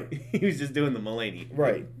 Right. He was just doing the Mulaney.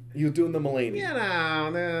 Right. He was doing the Mulaney.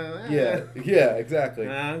 Yeah, exactly.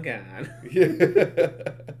 Oh God. Yeah.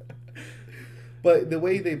 But the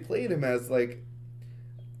way they played him as like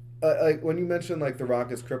when you mentioned like The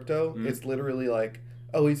Rock is Crypto, it's literally like,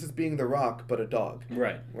 oh, he's just being The Rock but a dog.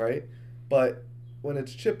 Right. But when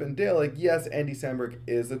it's Chip and Dale, like, yes, Andy Samberg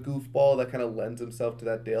is a goofball that kind of lends himself to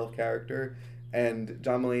that Dale character, and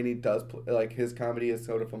John Mulaney does like his comedy is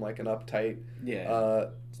sort of from like an uptight,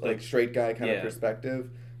 like straight guy kind of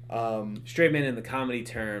perspective. Straight man in the comedy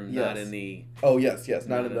term, yes. not in the... Oh, yes,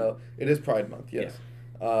 not in the... It is Pride Month, yes.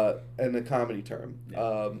 Yeah. In the comedy term.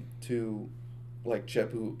 Yeah. To, like,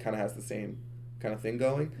 Chip, who kind of has the same kind of thing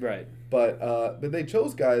going. Right. But they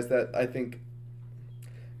chose guys that I think...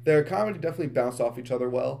 Their comedy definitely bounced off each other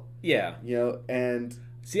well. Yeah. You know, and...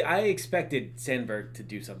 See, I expected Sandberg to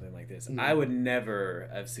do something like this. I would never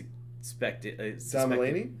have suspected John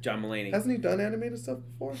Mulaney? John Mulaney. Hasn't he done animated stuff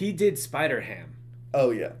before? He did Spider-Ham.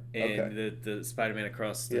 Oh, yeah. In the Spider-Man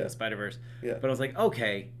Across the Spider-Verse. Yeah. But I was like,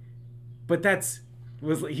 okay. But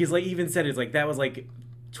he's like, even said it's like, that was like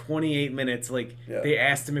 28 minutes. Like, they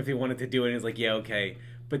asked him if he wanted to do it, and he's like, yeah, okay.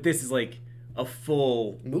 But this is like a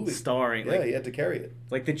full movie starring. Yeah, he had to carry it.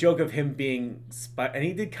 Like the joke of him being and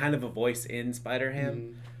he did kind of a voice in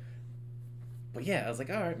Spider-Ham. But yeah, I was like,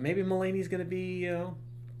 all right, maybe Mulaney's gonna be,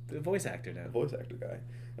 the voice actor now. The voice actor guy.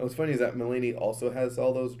 And what's funny is that Mulaney also has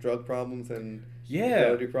all those drug problems and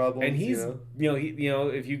infidelity problems. And he's,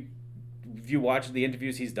 if you watch the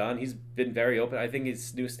interviews he's done, he's been very open. I think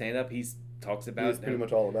his new stand-up, he's talks about. He's pretty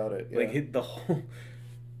much all about it. Yeah.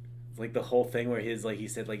 Like the whole thing where he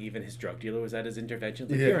said like even his drug dealer was at his intervention.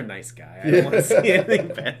 Like, you're a nice guy. I don't want to see anything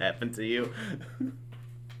bad happen to you.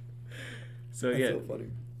 So That's so funny.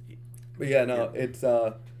 But yeah, no, it's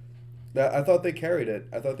I thought they carried it.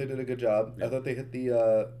 I thought they did a good job. Yeah. I thought they hit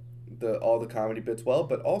the all the comedy bits well,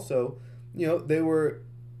 but also, they were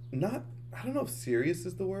not, I don't know if serious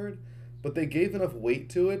is the word, but they gave enough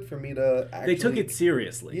weight to it for me to actually... They took it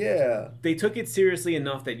seriously. Yeah. They took it seriously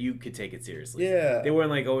enough that you could take it seriously. Yeah. They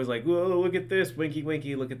weren't like always like, whoa, look at this, winky,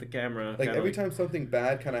 winky, look at the camera. Like every time something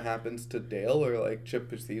bad kind of happens to Dale or like Chip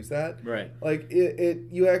perceives that. Right. Like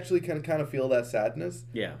you actually can kind of feel that sadness.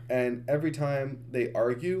 Yeah. And every time they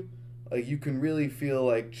argue, like you can really feel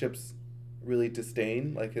like Chip's really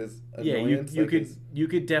disdain, like his annoyance. Yeah, you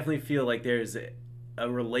could definitely feel like there's a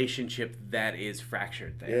relationship that is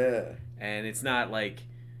fractured there. Yeah. And it's not like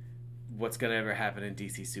what's going to ever happen in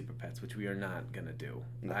DC Super Pets, which we are not going to do.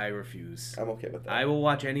 No. I refuse. I'm okay with that. I will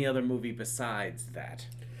watch any other movie besides that.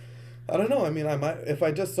 I don't know. I mean, I might, if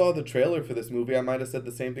I just saw the trailer for this movie, I might have said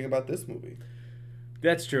the same thing about this movie.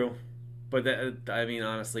 That's true. But I mean,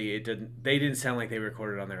 honestly, they didn't sound like they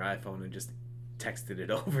recorded on their iPhone and just texted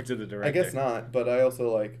it over to the director. I guess not, but I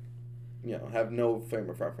also have no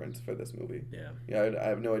frame of reference for this movie. Yeah. Yeah, I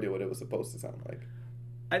have no idea what it was supposed to sound like.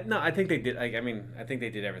 I think they did. I think they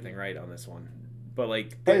did everything right on this one. But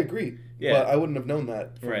I agree. Yeah. But I wouldn't have known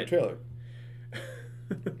that from the trailer.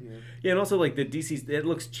 Yeah, and also like the DC, it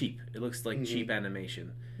looks cheap. It looks like cheap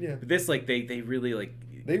animation. Yeah. But this they really like.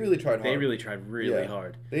 They really tried hard. They really tried really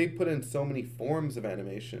hard. They put in so many forms of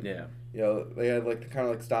animation. Yeah. They had like the kind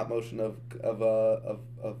of like stop motion of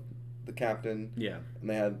the captain. Yeah. And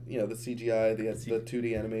they had the CGI. They had the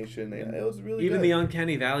 2D animation. It was really even good. The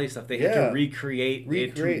Uncanny Valley stuff. They had to recreate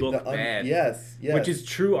it to look bad. Yes. Which is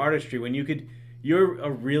true artistry. When you're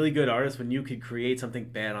a really good artist when you could create something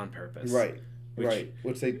bad on purpose. Right.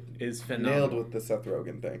 Which they is phenomenal. Nailed with the Seth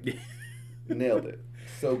Rogen thing. Nailed it.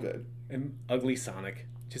 So good. And ugly Sonic.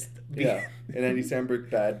 And Andy Samberg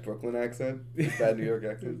bad Brooklyn accent, bad New York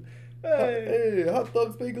accent. Hey, hot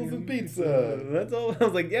dogs, bagels, and pizza. That's all. I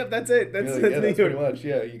was like, yep, that's it. That's pretty much.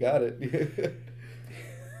 Yeah, you got it.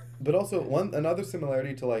 But also another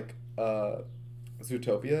similarity to like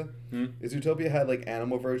Zootopia is Zootopia had like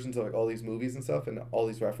animal versions of like all these movies and stuff and all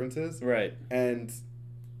these references. Right. And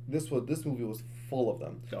this movie was full of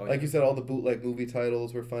them. Oh, like you said, all the bootleg movie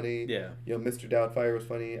titles were funny. Yeah. Mr. Doubtfire was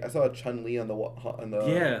funny. I saw Chun-Li on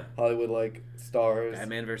the Hollywood like stars.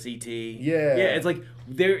 Batman vs. E.T. Yeah. Yeah, it's like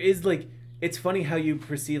there is like it's funny how you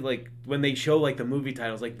perceive like when they show like the movie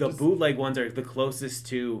titles, like the bootleg ones are the closest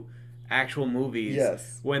to actual movies.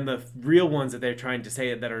 Yes. When the real ones that they're trying to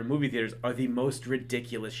say that are in movie theaters are the most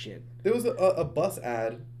ridiculous shit. There was a bus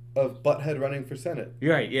ad of Butthead running for Senate.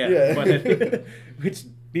 You're right. Yeah. Butthead, which.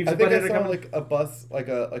 I think I saw like a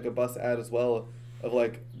bus ad as well of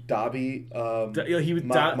like Dobby he was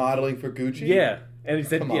modeling for Gucci. Yeah, and he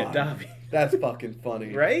said Dobby. That's fucking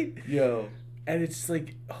funny, right? Yo, and it's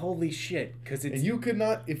like holy shit because it's. And you could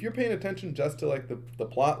not if you're paying attention just to like the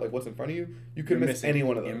plot, like what's in front of you. You could miss any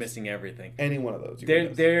one of those. You're missing everything. Any one of those.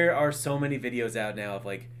 There are so many videos out now of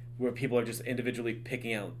like where people are just individually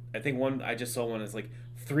picking out. I think I just saw one is like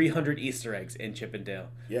 300 Easter eggs in Chip and Dale.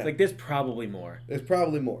 Yeah. Like there's probably more. There's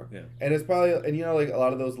probably more. Yeah. And it's probably like a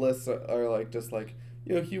lot of those lists are like just like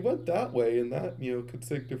he went that way and that could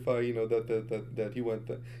signify that he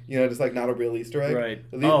went just like not a real Easter egg. Right.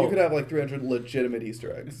 You could have like 300 legitimate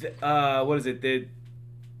Easter eggs. What is it?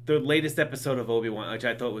 The latest episode of Obi-Wan, which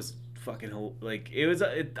I thought was fucking like it was.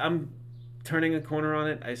 turning a corner on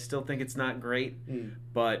it. I still think it's not great,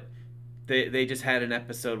 but they just had an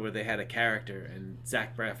episode where they had a character, and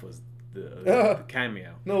Zach Braff was the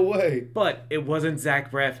cameo. No way. But it wasn't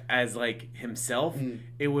Zach Braff as like himself.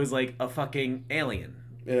 It was like a fucking alien.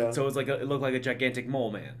 Yeah. So it was like it looked like a gigantic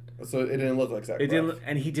mole man. So it didn't look like Zach Braff.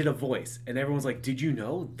 And he did a voice, and everyone's like, "Did you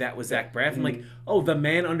know that was Zach Braff?" I'm like, "Oh, the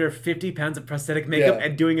man under 50 pounds of prosthetic makeup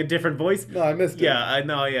and doing a different voice." No, I missed it. Yeah, I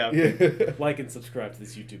know. Yeah. Like and subscribe to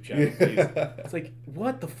this YouTube channel, please. It's like,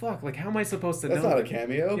 what the fuck? Like, how am I supposed to know? That's not a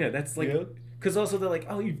cameo. Yeah, that's like. Because also they're like,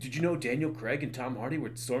 oh, did you know Daniel Craig and Tom Hardy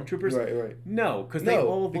were stormtroopers? Right. No, because they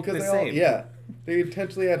all look the same. They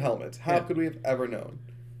intentionally had helmets. How could we have ever known?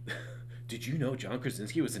 Did you know John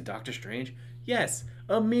Krasinski was in Doctor Strange? Yes,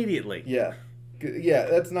 immediately. Yeah,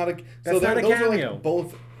 that's not a. That's not a those cameo. are like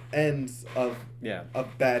both ends of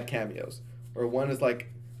bad cameos. Or one is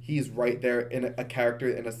like he's right there in a character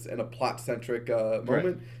in a plot centric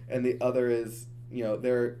moment, and the other is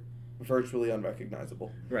they're virtually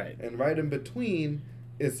unrecognizable. Right. And right in between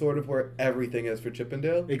is sort of where everything is for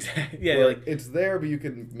Chippendale. Exactly. Yeah. Like, it's there, but you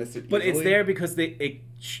can miss it easily. But it's there because it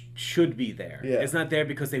should be there. Yeah. It's not there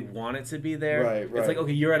because they want it to be there. Right. It's like,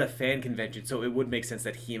 okay, you're at a fan convention, so it would make sense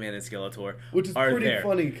that He-Man and Skeletor Which is are pretty there.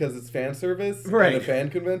 funny because it's fan service right. and a fan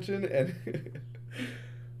convention. And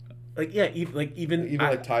even like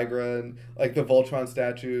Tigra and like the Voltron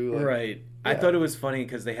statue. Like, right. I thought it was funny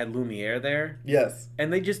because they had Lumiere there. Yes.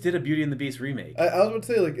 And they just did a Beauty and the Beast remake. I was about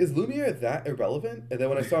to say, like, is Lumiere that irrelevant? And then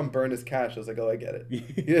when I saw him burn his cash, I was like, oh, I get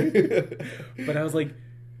it. But I was like,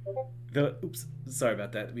 oops, sorry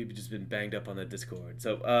about that. We've just been banged up on the Discord.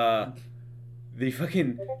 So, the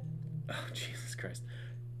fucking, oh, Jesus Christ.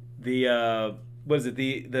 The, what is it?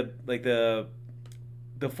 The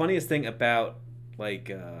funniest thing about,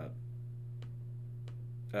 like,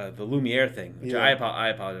 the Lumiere thing, which I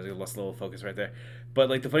apologize, I lost a little focus right there. But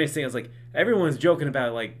like the funniest thing is like everyone's joking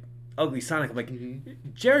about like Ugly Sonic. I'm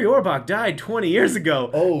like, Jerry Orbach died 20 years ago.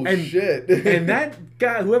 Oh shit! And that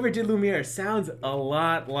guy, whoever did Lumiere, sounds a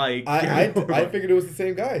lot like. I figured it was the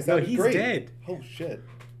same guy. No, he's great. dead. Oh shit!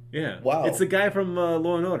 Yeah. Wow. It's the guy from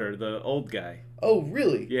Law and Order, the old guy. Oh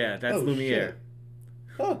really? Yeah, that's Lumiere. Shit.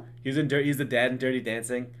 Huh? He's He's the dad in Dirty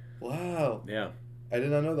Dancing. Wow. Yeah. I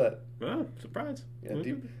did not know that. Well, surprise. Yeah,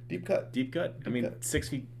 deep cut. Deep cut. I mean, 6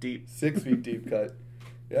 feet deep. 6 feet deep cut.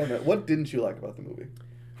 Yeah, man. What didn't you like about the movie?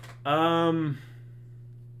 I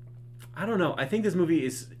don't know. I think this movie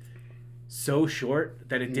is so short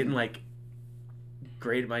that it didn't like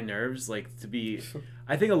grate my nerves. Like to be,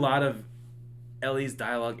 I think a lot of Ellie's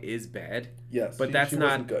dialogue is bad. Yes, but that's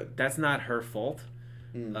not good. That's not her fault.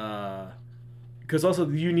 Because also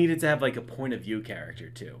you needed to have like a point of view character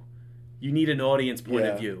too. You need an audience point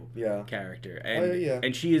of view character, and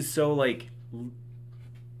and she is so like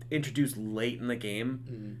introduced late in the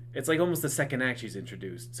game. It's like almost the second act she's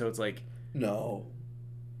introduced, so it's like no,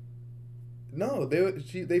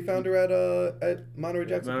 they found her at Monterey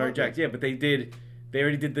Jack's Monterey Jack, yeah, but they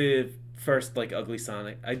already did the first like Ugly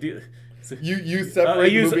Sonic. I do. So, you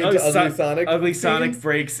separate the movie into Ugly Sonic. Ugly Sonic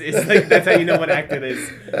breaks. It's like that's how you know what act it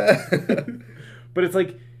is. But it's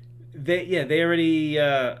like. They already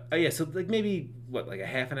so like maybe like a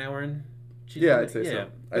half an hour in. I'd say so.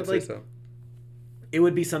 I'd say so. It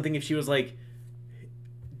would be something if she was like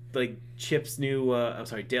Chip's new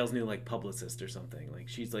Dale's new like publicist or something. Like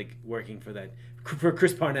she's like working for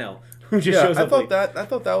Chris Parnell, who just shows up. I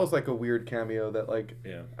thought that was like a weird cameo that like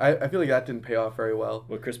I feel like that didn't pay off very well.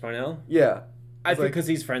 With Chris Parnell? Yeah. I think because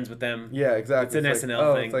he's friends with them. Yeah, exactly. It's an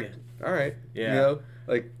SNL thing. It's like all right. Yeah.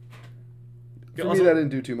 Like for me, that didn't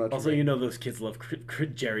do too much. Also, those kids love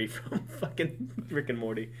Jerry from fucking Rick and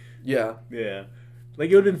Morty. Yeah. Yeah. Like,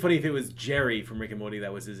 it would have been funny if it was Jerry from Rick and Morty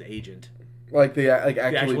that was his agent. Like,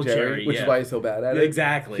 actual Jerry, which is why he's so bad at it.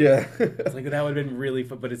 Exactly. Yeah. It's like, that would have been really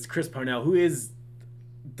fun. But it's Chris Parnell, who is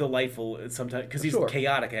delightful sometimes, because he's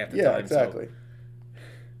chaotic half the time. Yeah, exactly.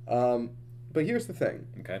 So. But here's the thing.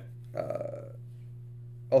 Okay.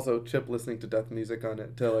 Also, Chip listening to death music on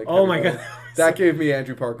it to like. Oh my god, that gave me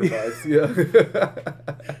Andrew Parker vibes.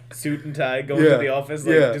 Yeah. Suit and tie going to the office,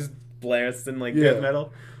 like just blasting like death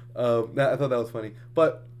metal. I thought that was funny,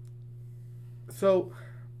 but so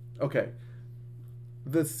okay,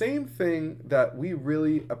 the same thing that we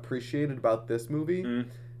really appreciated about this movie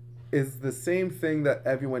is the same thing that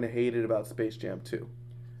everyone hated about Space Jam 2.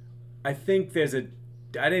 I think there's a.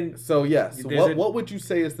 I didn't. So yes, what would you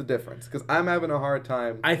say is the difference? Because I'm having a hard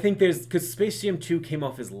time. I think because Space Jam 2 came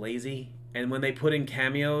off as lazy, and when they put in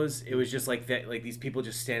cameos, it was just like that, like these people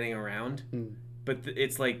just standing around. But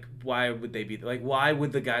it's like, why would they be like? Why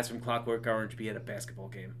would the guys from Clockwork Orange be at a basketball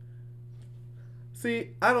game? See,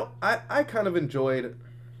 I kind of enjoyed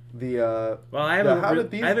Well, I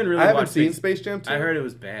haven't seen Space Jam 2. I heard it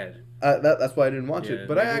was bad. That's why I didn't watch it.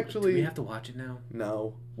 But I actually... Do we have to watch it now?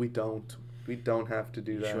 No, we don't. We don't have to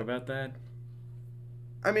do that. You sure about that?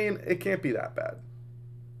 I mean, it can't be that bad.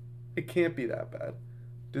 It can't be that bad.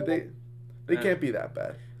 They can't be that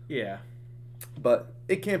bad. Yeah. But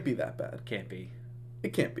it can't be that bad. Can't be.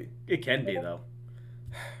 It can't be. It can be, though.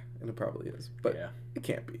 And it probably is. But yeah. It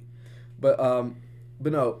can't be. But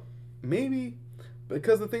no, maybe...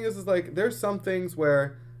 Because the thing is like, there's some things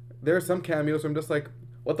where there are some cameos where I'm just like,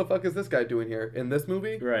 what the fuck is this guy doing here in this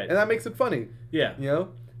movie? Right. And that makes it funny. Yeah. You know?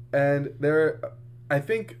 And I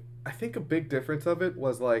think a big difference of it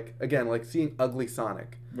was like, again, like seeing Ugly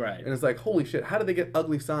Sonic. Right. And it's like, holy shit, how did they get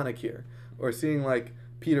Ugly Sonic here? Or seeing like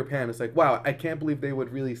Peter Pan, it's like, wow, I can't believe they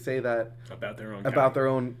would really say that about their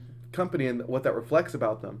own company and what that reflects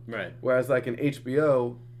about them. Right. Whereas like in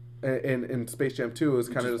HBO... In Space Jam 2, it was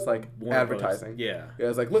kind of just like Warner advertising. Brothers. Yeah. Yeah,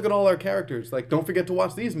 it's like, look at all our characters. Like, don't forget to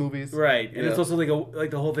watch these movies. Right. And it's also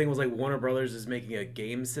like the whole thing was like Warner Brothers is making a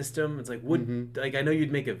game system. It's like, like I know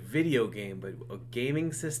you'd make a video game, but a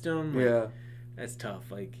gaming system? Like, yeah. That's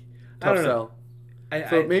tough. Like, tough I don't know.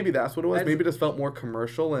 So maybe that's what it was. Maybe it just felt more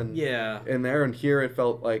commercial and in there. And here it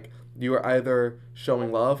felt like you were either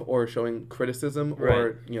showing love or showing criticism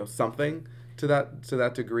or, something. To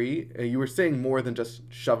that degree, you were saying more than just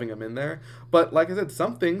shoving them in there. But like I said,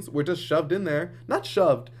 some things were just shoved in there. Not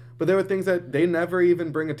shoved, but there were things that they never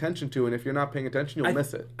even bring attention to, and if you're not paying attention, you'll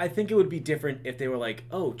miss it. I think it would be different if they were like,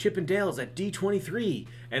 oh, Chip and Dale's at D23,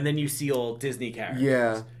 and then you see all Disney characters.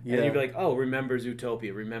 Yeah. And you'd be like, oh, remember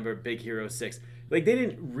Zootopia, remember Big Hero 6. Like, they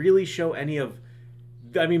didn't really show any of...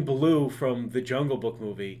 I mean, Baloo from the Jungle Book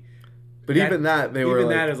movie. But even that, they were Even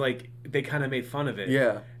that is like, they kind of made fun of it.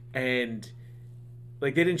 Yeah. And...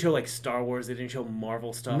 Like, they didn't show, like, Star Wars. They didn't show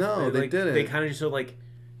Marvel stuff. No, they didn't. They kind of just showed, like,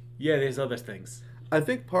 yeah, there's other things. I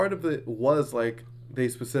think part of it was, like, they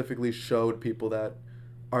specifically showed people that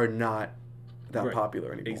are not that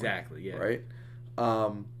popular anymore. Exactly, yeah. Right?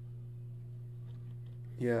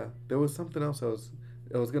 Yeah. There was something else I was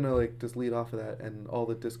going to, like, just lead off of that, and all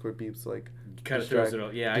the Discord beeps, like, kind of throws it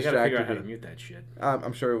all. Yeah, I got to figure out how to mute that shit.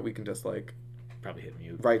 I'm sure we can just, like... Probably hit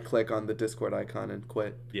mute. Right click on the Discord icon and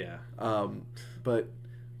quit. Yeah. But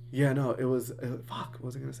yeah, no, it was fuck. What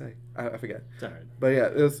was I gonna say? I forget. It's alright. But yeah,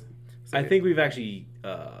 it was. I think we've actually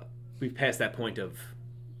we've passed that point of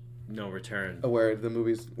no return. Where the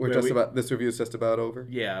movies about this review is just about over.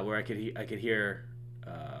 Yeah, where I could hear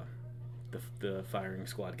the firing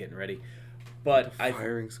squad getting ready. But the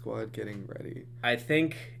firing squad getting ready. I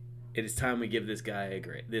think it is time we give this guy a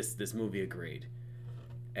grade. This movie a grade.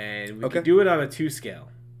 And we could do it on a 2 scale.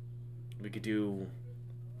 We could do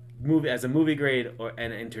as a movie grade or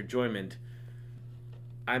an enterjoyment.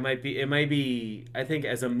 I think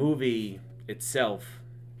as a movie itself,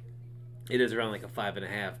 it is around like a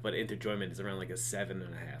 5.5, but enterjoyment is around like a 7.5.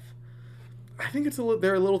 I think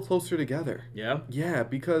they're a little closer together. Yeah? Yeah,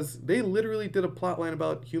 because they literally did a plot line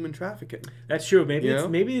about human trafficking. That's true. Maybe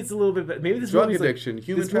it's a little bit... Maybe this drug movie's addiction, like,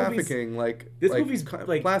 human trafficking, movie's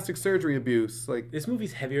like... Plastic surgery abuse. Like this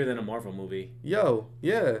movie's heavier than a Marvel movie. Yo,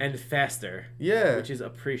 yeah. And faster. Yeah. Which is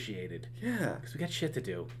appreciated. Yeah. Because we got shit to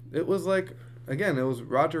do. It was like... Again, it was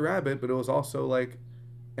Roger Rabbit, but it was also like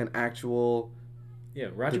an actual... Yeah,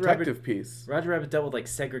 detective piece. Roger Rabbit dealt with like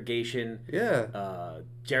segregation. Yeah.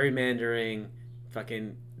 Gerrymandering,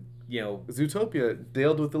 fucking, Zootopia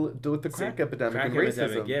dealt with the crack epidemic and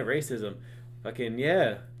racism. Yeah, racism. Fucking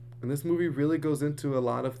yeah. And this movie really goes into a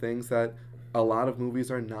lot of things that a lot of movies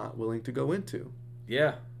are not willing to go into.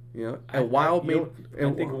 Yeah. And I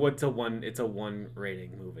think it's a 1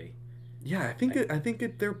 rating movie. Yeah, I think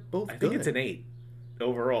they're both. I think it's an 8.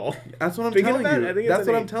 Overall, that's what I'm telling you. That's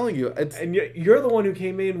what I'm telling you. And you're the one who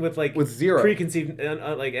came in with 0 preconceived,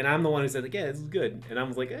 and I'm the one who said like, yeah, this is good, and I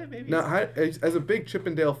was like, maybe. Now, as a big Chip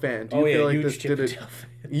and Dale fan, do you feel like this did it?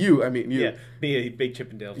 You. Yeah, me a big Chip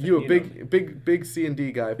and Dale fan. You a big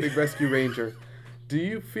C&D guy, big Rescue Ranger. Do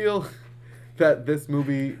you feel that this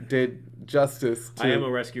movie did justice to... I am a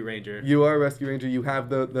Rescue Ranger. You are a Rescue Ranger. You have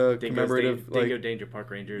the commemorative... Dingo Danger Park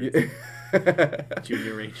Rangers.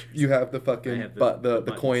 Junior Rangers. You have the fucking...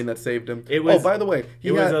 the coin that saved him. It was, by the way...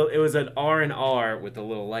 It was an R&R with a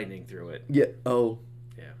little lightning through it. Yeah. Oh.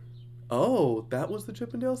 Yeah. Oh, that was the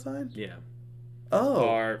Chip and Dale sign? Yeah. Oh.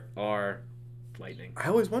 R lightning. I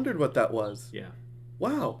always wondered what that was. Yeah.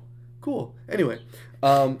 Wow. Cool. Anyway,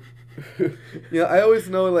 I always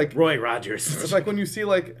know like Roy Rogers. It's like when you see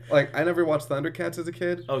like I never watched Thundercats as a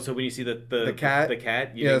kid. Oh, so when you see the cat,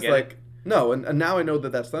 it's like no, and now I know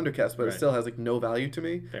that that's Thundercats, but it still has like no value to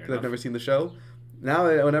me because I've never seen the show. now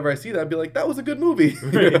whenever I see that, I'd be like, that was a good movie.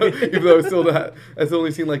 You know? Even though I've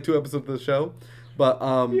only seen like 2 episodes of the show. But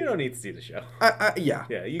you don't need to see the show. Yeah.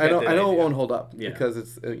 You I know it won't hold up because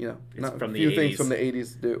it's it's not from a few the 80s. Things from the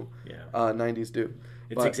 80s do. Yeah. 90s do.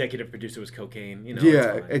 Its executive producer was cocaine.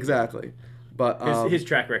 Yeah, exactly. But his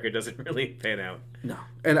track record doesn't really pan out. No,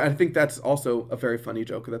 and I think that's also a very funny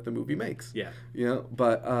joke that the movie makes. Yeah.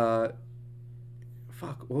 But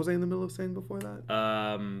fuck, what was I in the middle of saying before that?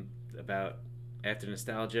 About after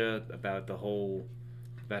nostalgia, about the whole.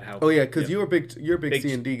 About how, because you're a big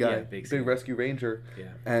C&D guy, big Rescue Ranger. Yeah.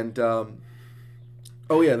 And that's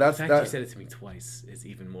the fact that. You said it to me twice is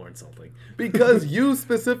even more insulting. Because you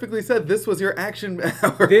specifically said this was your action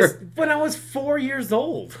hour. When I was 4 years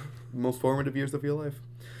old. Most formative years of your life.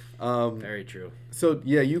 Very true. So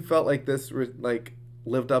you felt like this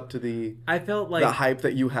lived up to the. I felt like the hype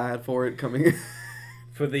that you had for it coming.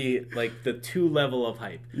 For the 2 level of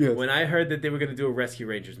hype. Yes. When I heard that they were going to do a Rescue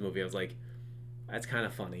Rangers movie, I was like, that's kind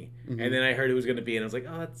of funny. Mm-hmm. And then I heard it was going to be, and I was like,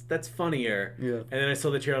 oh, that's funnier. Yeah. And then I saw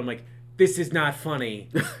the trailer, I'm like, this is not funny.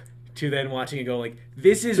 To then watching it go like,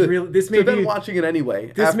 this is real. This may be then watching it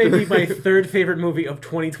anyway. This may be my 3rd favorite movie of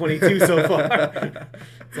 2022 so far.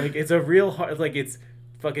 It's a real hard. It's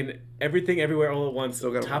fucking Everything Everywhere All at Once.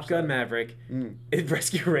 Top Gun Maverick. It's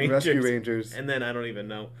Rescue Rangers. And then I don't even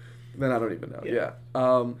know. Yeah.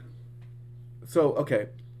 So okay.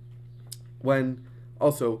 When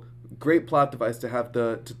also great plot device to have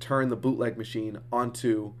to turn the bootleg machine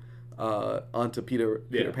onto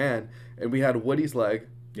Peter Pan, and we had Woody's leg.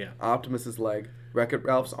 Yeah. Optimus's leg, Wreck-It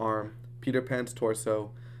Ralph's arm, Peter Pan's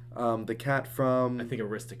torso, the cat from... I think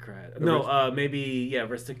Aristocrat. No, maybe,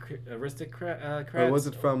 Aristocrat. Or was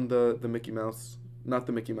it from the Mickey Mouse? Not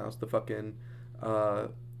the Mickey Mouse, the fucking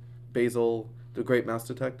Basil, the Great Mouse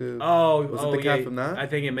Detective. Was it the cat from that? I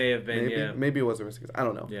think it may have been, Maybe it was Aristocrat. I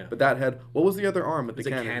don't know. Yeah. But that had... What was the other arm with the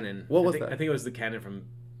cannon? It was a cannon. What was that? I think it was the cannon from...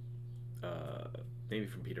 maybe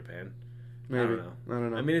from Peter Pan. Maybe. I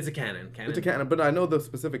don't know. I mean, it's a cannon. It's a cannon, but I know the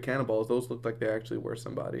specific cannonballs. Those looked like they actually were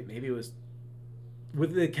somebody. Maybe it was.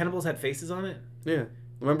 Would the cannonballs had faces on it? Yeah.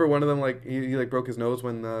 Remember one of them he broke his nose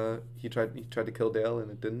when he tried to kill Dale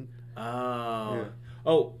and it didn't. Oh. Yeah.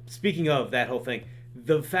 Oh, speaking of that whole thing,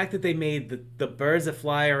 the fact that they made the birds that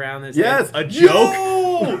fly around this a joke.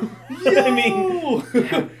 Yo! I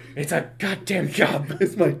mean, it's a goddamn job.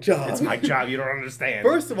 It's my job. It's my job. You don't understand.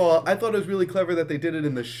 First of all, I thought it was really clever that they did it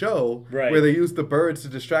in the show, where they used the birds to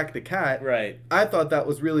distract the cat. Right. I thought that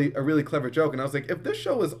was really a really clever joke, and I was like, if this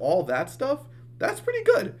show is all that stuff, that's pretty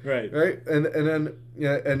good. Right. Right. And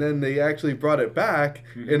then they actually brought it back,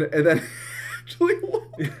 and then actually.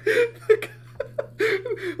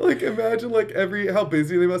 Imagine how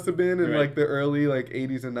busy they must have been in the early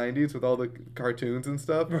 80s and 90s with all the cartoons and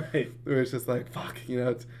stuff. Right. Where it's just fuck,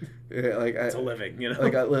 it's it's a living,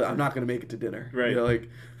 I'm not gonna make it to dinner. Right.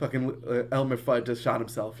 Fucking Elmer Fudd just shot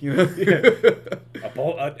himself. Yeah.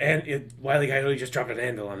 Wile E. Coyote just dropped an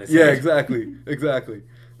handle on his head. Yeah, exactly.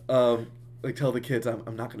 Tell the kids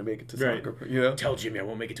I'm not gonna make it to soccer. Tell Jimmy I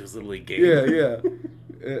won't make it to his little league game. Yeah.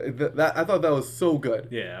 That I thought that was so good.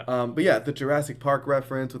 Yeah. But yeah, the Jurassic Park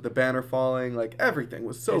reference with the banner falling, everything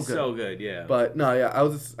was so good. So good, yeah. But no, yeah, I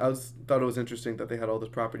thought it was interesting that they had all those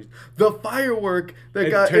properties. The firework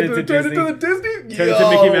that turned into the Disney. Turned into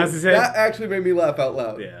Mickey Mouse's head. That actually made me laugh out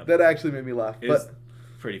loud. Yeah. That actually made me laugh. But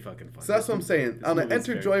pretty fucking funny. So that's what I'm saying. On an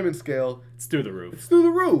enjoyment scale, it's through the roof.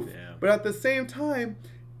 Yeah. But at the same time,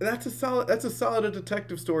 that's as solid a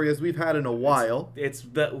detective story as we've had in a while. It's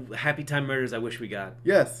the Happy Time Murders I wish we got.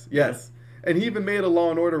 Yes. Yeah. And he even made a Law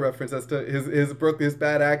and Order reference as to his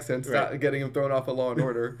bad accent, getting him thrown off of Law and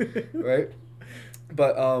Order, right?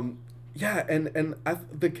 But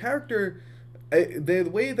the character, the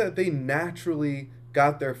way that they naturally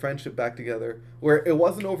got their friendship back together, where it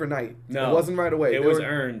wasn't overnight. No, it wasn't right away. It was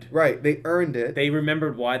earned. Right, they earned it. They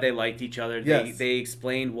remembered why they liked each other. Yes. They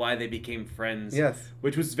explained why they became friends. Yes,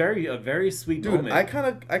 which was a very sweet Dude, moment. I kind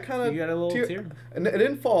of you got a little tear. And it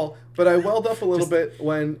didn't fall, but I welled up a little bit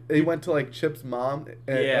when they went to Chip's mom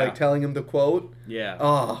and telling him the quote. Yeah.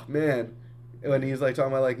 Oh man, when he's talking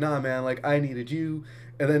about nah man, I needed you,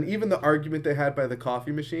 and then even the argument they had by the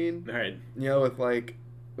coffee machine. Right.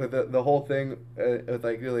 With the whole thing, with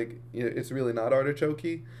it's really not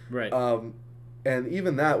artichokey. Right. And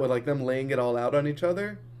even that with them laying it all out on each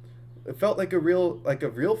other, it felt like a real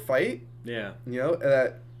fight. Yeah.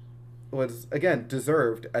 That was again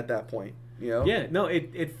deserved at that point. Yeah. No.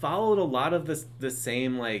 It followed a lot of the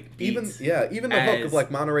same beats. Even the hook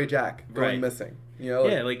of Monterey Jack going missing.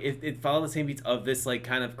 It followed the same beats of this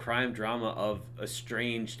kind of crime drama of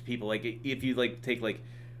estranged people. If you take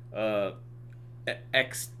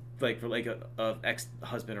X like for like a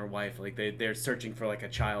ex-husband or wife, like they're searching for like a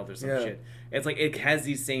child or some shit. It's like it has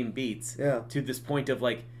these same beats to this point of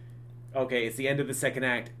like, okay, it's the end of the second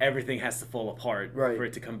act, everything has to fall apart for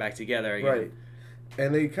it to come back together again. Right.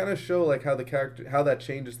 And they kind of show like how that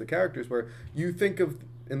changes the characters, where you think of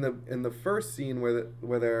in the first scene where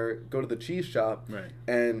they go to the cheese shop,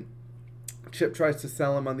 and Chip tries to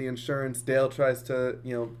sell him on the insurance. Dale tries to,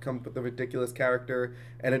 come up with a ridiculous character,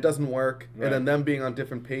 and it doesn't work. Right. And then them being on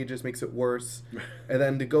different pages makes it worse. And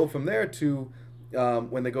then to go from there to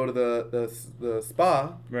when they go to the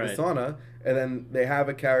spa, the sauna, and then they have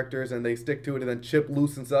a characters and they stick to it, and then Chip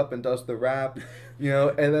loosens up and does the rap,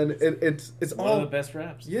 and then it's one all of the best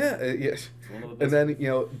raps. Yeah, and then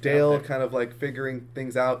Dale kind of like figuring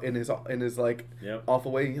things out in his like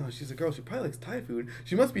awful way. She's a girl. She probably likes Thai food.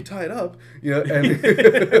 She must be tied up. And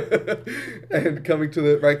and coming to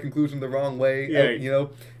the right conclusion the wrong way.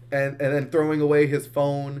 And then throwing away his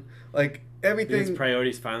phone, like everything. His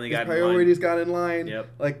priorities finally got in line. Yep.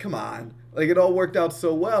 Like, come on. Like, it all worked out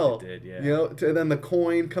so well. It did, yeah. And then the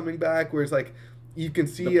coin coming back, where it's like, you can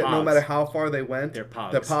see it no matter how far they went. They're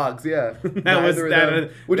Pogs. The Pogs, yeah.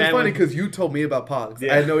 Which is funny because you told me about Pogs.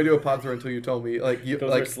 Yeah. I had no idea what Pogs were until you told me. Those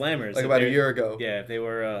were slammers. Like about a year ago. Yeah, if they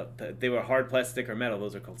were hard plastic or metal,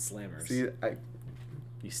 those are called slammers. See,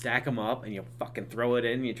 you stack them up and you fucking throw it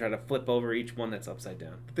in. And you try to flip over each one that's upside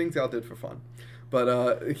down. Things y'all did for fun. But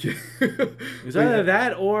it was either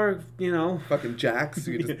that or fucking Jax.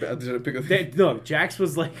 You just pick up. No, Jax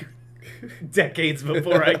was like decades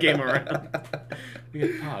before I came around. We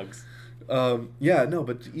had Pogs. But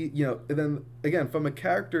and then again from a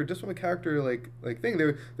character like thing,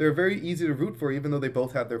 they're very easy to root for, even though they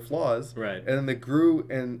both had their flaws. Right. And then they grew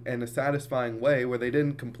in a satisfying way where they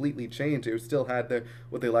didn't completely change. They still had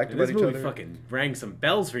what they liked about each other. This movie fucking rang some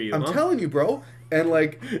bells for you. I'm telling you, bro. And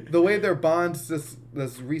like the way their bonds just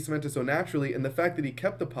re-cemented so naturally, and the fact that he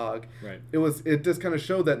kept the Pog, it just kind of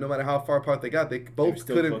showed that no matter how far apart they got, they both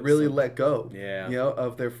couldn't really let go. Yeah.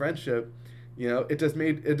 Of their friendship. It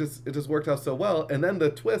just worked out so well. And then the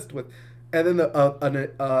twist an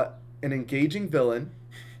engaging villain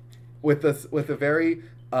with a very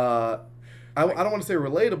I don't want to say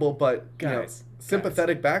relatable, but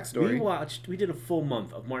sympathetic backstory. We did a full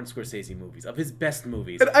month of Martin Scorsese movies, of his best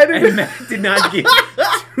movies, and Matt did not give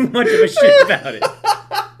too much of a shit about it.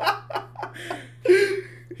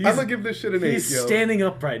 I'm gonna give this shit an 8. He's standing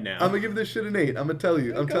up right now. I'm gonna give this shit an 8. I'm gonna tell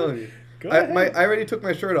you. I'm telling you. I already took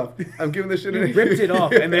my shirt off. I'm giving this shit an 8. You ripped it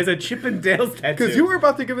off, and there's a Chip and Dale's tattoo. Because you were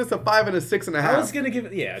about to give this a 5 and a 6.5. I was gonna give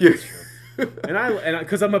it. That's true. And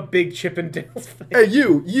because I'm a big Chip and Dale's fan. Hey,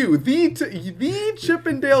 the Chip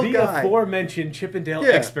and Dale guy, the aforementioned Chip and Dale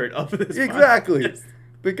expert of this. Exactly. Podcast.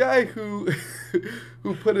 The guy who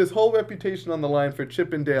put his whole reputation on the line for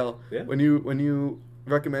Chip and Dale when you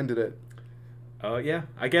recommended it. Oh yeah,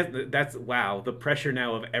 I guess that's the pressure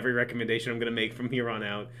now of every recommendation I'm gonna make from here on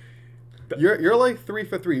out. You're like 3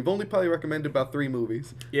 for 3. You've only probably recommended about 3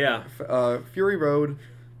 movies. Yeah. Fury Road.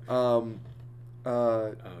 Oh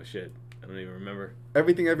shit, I don't even remember.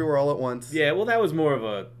 Everything Everywhere All at Once. Yeah, well that was more of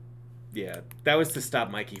a. Yeah, that was to stop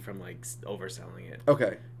Mikey from like overselling it.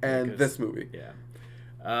 Okay, and this movie. Yeah.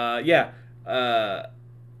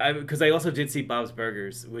 Because I also did see Bob's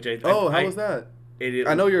Burgers, which how was that?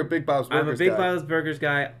 I know you're a big Bob's Burgers guy. I'm a big Bob's Burgers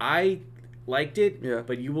guy. I liked it,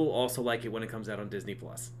 but you will also like it when it comes out on Disney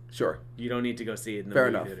Plus. Sure. You don't need to go see it in the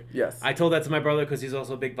movie theater. Yes. I told that to my brother because he's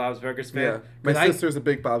also a big Bob's Burgers fan. Yeah. My sister's a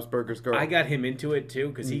big Bob's Burgers girl. I got him into it too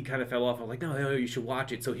because he kind of fell off. I was like, no, you should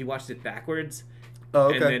watch it. So he watched it backwards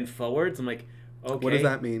and then forwards. I'm like, okay. What does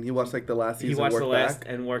that mean? He watched like the last season. He watched the last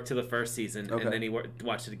and worked to the first season, and then he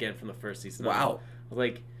watched it again from the first season. Wow. I was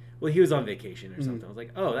like, well, he was on vacation or something. I was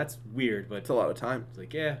like, oh, that's weird, but it's a lot of time. I was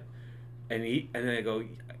like, yeah, and then I go,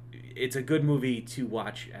 it's a good movie to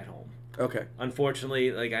watch at home. Okay.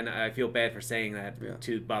 Unfortunately, like I feel bad for saying that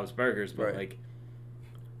to Bob's Burgers, but like,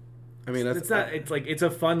 I mean, it's not. It's like it's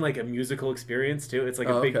a fun like a musical experience too. It's like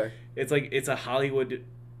a big. Okay. It's a Hollywood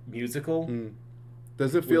musical.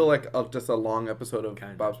 Does it feel like just a long episode of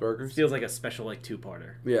Bob's Burgers? It feels like a special like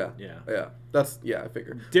 2-parter. Yeah. That's I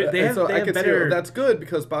figured. Better. That's good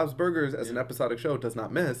because Bob's Burgers as an episodic show does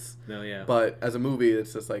not miss. No, yeah. But as a movie,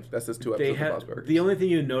 it's just like that's just 2 episodes of Bob's Burgers. The only thing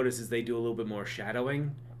you notice is they do a little bit more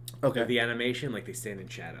shadowing. Okay. Of the animation, like they stand in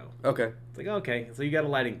shadow. Okay. It's like okay, so you got a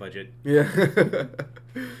lighting budget. Yeah.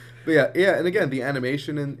 But and again, the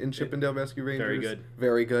animation in Chip and Dale Rescue Rangers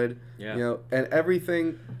very good. Yeah. And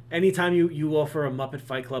everything. Anytime you offer a Muppet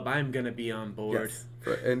Fight Club, I'm gonna be on board.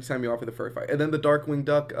 Yes. Anytime you offer the furry fight, and then the Darkwing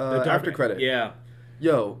Duck after credit. Yeah.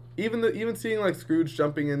 Yo, even seeing like Scrooge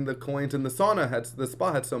jumping in the coins and the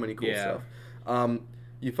spa had so many cool stuff.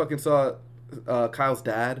 You fucking saw Kyle's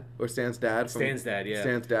dad or Stan's dad. Stan's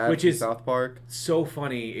dad, which is South Park. So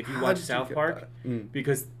funny if you watch South Park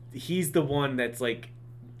because he's the one that's like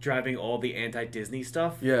driving all the anti-Disney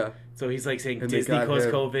stuff. Yeah. So he's like saying Disney caused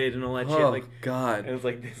COVID and all that shit. Like, God. And it's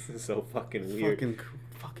like, this is so fucking weird.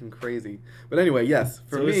 Fucking crazy. But anyway, yes.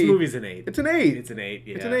 For me, this movie's an 8. It's an 8. It's an 8.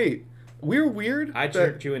 Yeah. It's an 8. We're weird. I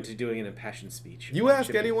tricked you into doing an impassioned speech. You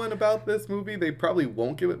ask anyone about this movie, they probably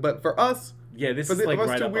won't give it. But for us, this is like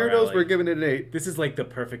us two weirdos, we're giving it an 8. This is like the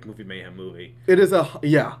perfect movie mayhem movie. It is a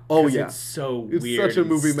It's so weird. It's such a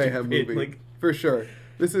movie mayhem movie, like, for sure.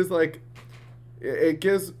 This is like,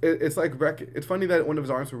 it's like it's funny that one of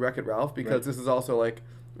his arms were Wreck-It Ralph because this is also like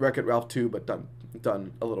Wreck-It Ralph 2, but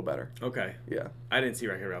done a little better. Okay. Yeah. I didn't see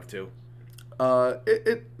Wreck-It Ralph 2.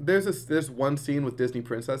 There's one scene with Disney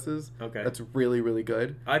princesses. Okay. That's really, really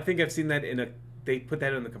good. I think I've seen that they put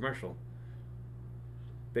that in the commercial.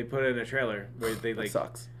 They put it in a trailer where they like. That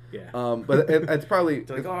sucks. Yeah. But it's probably.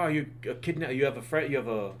 It's like, oh, you a kid now? You have a friend? You have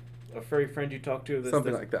a furry friend you talk to?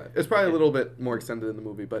 Something like that. It's probably a little bit more extended in the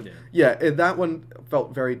movie, but that one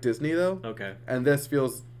felt very Disney though. Okay. And this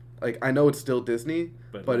feels like, I know it's still Disney,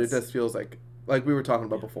 but it just feels like we were talking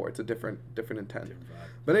about before. It's a different intent.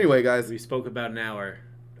 But anyway, guys, we spoke about an hour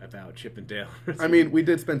about Chip and Dale. I mean, we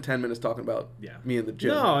did spend 10 minutes talking about me in the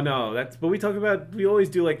gym. No, but we always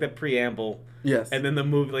do like the preamble. Yes. And then the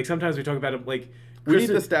movie, like sometimes we talk about it like. We need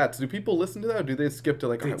the stats. Do people listen to that, or do they skip to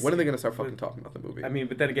like, when are they going to start fucking talking about the movie? I mean,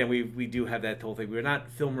 but then again, we do have that whole thing. We're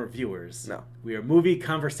not film reviewers. No. We are movie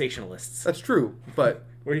conversationalists. That's true, but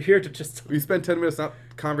we're here to just. We spent 10 minutes not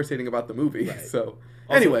conversating about the movie, right. So.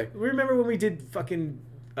 Also, anyway. Remember when we did fucking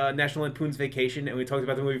National Lampoon's Vacation, and we talked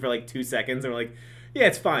about the movie for like 2 seconds, and we're like, yeah,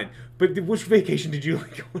 it's fine. But which vacation did you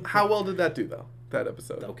like? How well did that do, though, that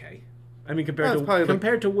episode? Okay. I mean,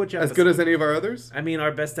 compared to which episode? As good as any of our others? I mean,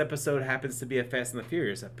 our best episode happens to be a Fast and the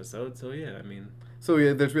Furious episode, so yeah, I mean... So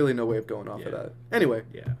yeah, there's really no way of going off of that. Anyway.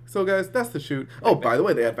 Yeah. So guys, that's the shoot. By the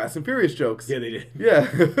way, they had Fast and Furious jokes. Yeah, they did. Yeah.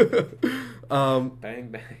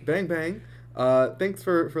 Bang, bang. Bang, bang. Thanks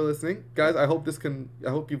for listening. Guys, I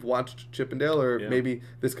hope you've watched Chip and Dale, or maybe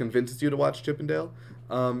this convinces you to watch Chip and Dale.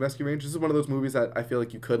 Rescue Rangers is one of those movies that I feel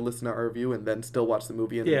like you could listen to our review and then still watch the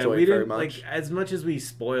movie and enjoy it very much. Like, as much as we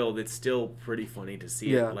spoiled, it's still pretty funny to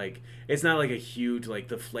see it. Like, it's not like a huge, like,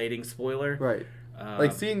 deflating spoiler. Right.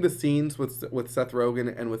 Like, seeing the scenes with Seth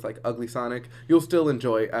Rogen and with, like, Ugly Sonic, you'll still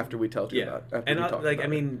enjoy after we tell you about it. I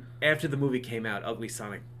mean, after the movie came out, Ugly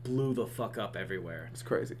Sonic blew the fuck up everywhere. It's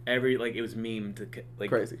crazy. It was memed. Like,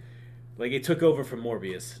 crazy. Like, it took over from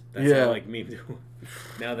Morbius. That's how, like, memes do.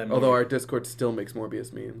 Now that although our Discord still makes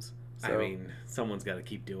Morbius memes. So. I mean, someone's got to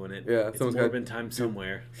keep doing it. Yeah, it's Morbin time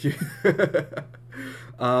somewhere.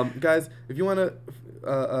 Guys, if you want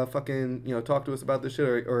to fucking talk to us about this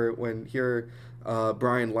shit, or when hear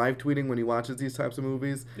Brian live tweeting when he watches these types of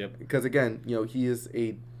movies, because again, he is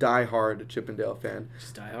a diehard Chip and Dale fan.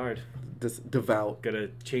 Just die hard. Devout.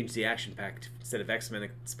 Gotta change the action pack instead of X-Men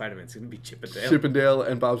and Spider-Man. It's gonna be Chip and Dale. Chip and Dale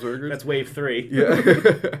and Bob's Burgers. That's wave 3.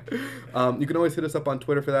 Yeah. You can always hit us up on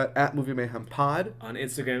Twitter for that at Movie Mayhem Pod. On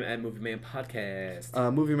Instagram at Movie Mayhem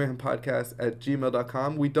Podcast. Movie Mayhem Podcast at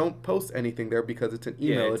gmail.com. We don't post anything there because it's an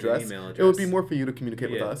email address. An email address. It would be more for you to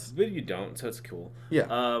communicate with us. But you don't, so it's cool. Yeah.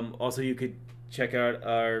 Also, you could check out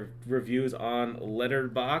our reviews on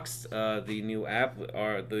Letterboxd, the new app.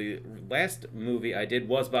 The last movie I did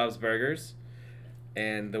was Bob's Burgers,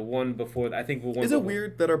 and the one before, I think. Is it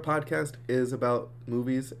weird that our podcast is about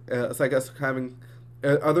movies? It's like us having.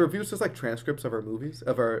 Are the reviews just like transcripts of our movies,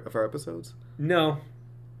 of our episodes? No.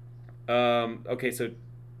 Okay, so.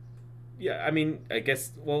 Yeah, I mean,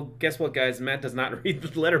 guess what, guys? Matt does not read the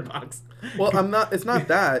Letterboxd. Well, I'm not. It's not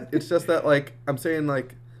that. It's just that, like, I'm saying,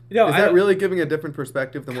 like. No, is that really giving a different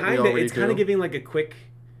perspective than what we already do? It's kind of giving like a quicker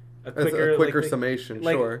summation,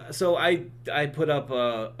 like, sure. So I put up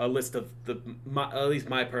a list of at least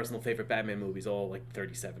my personal favorite Batman movies, all like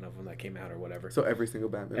 37 of them that came out or whatever. So every single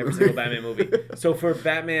Batman. Single Batman movie. So for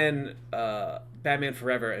Batman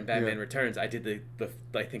Forever and Batman Returns, I did the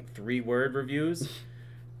I think 3-word reviews,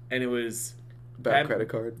 and it was bad credit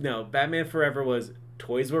card. No, Batman Forever was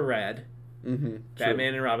toys were rad. Mm-hmm.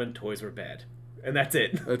 Batman and Robin toys were bad. And that's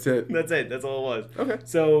it. That's it. That's all it was. Okay.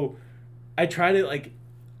 So, I try to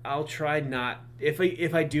I'll try not if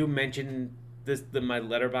I do mention my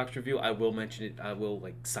Letterboxd review, I will mention it. I will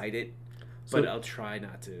cite it, but I'll try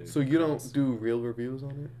not to. So you don't do real reviews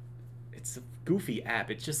on it? It's a goofy app.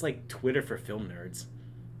 It's just like Twitter for film nerds.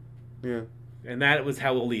 Yeah. And that was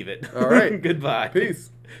how we'll leave it. All right. Goodbye. Peace.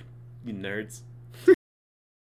 You nerds.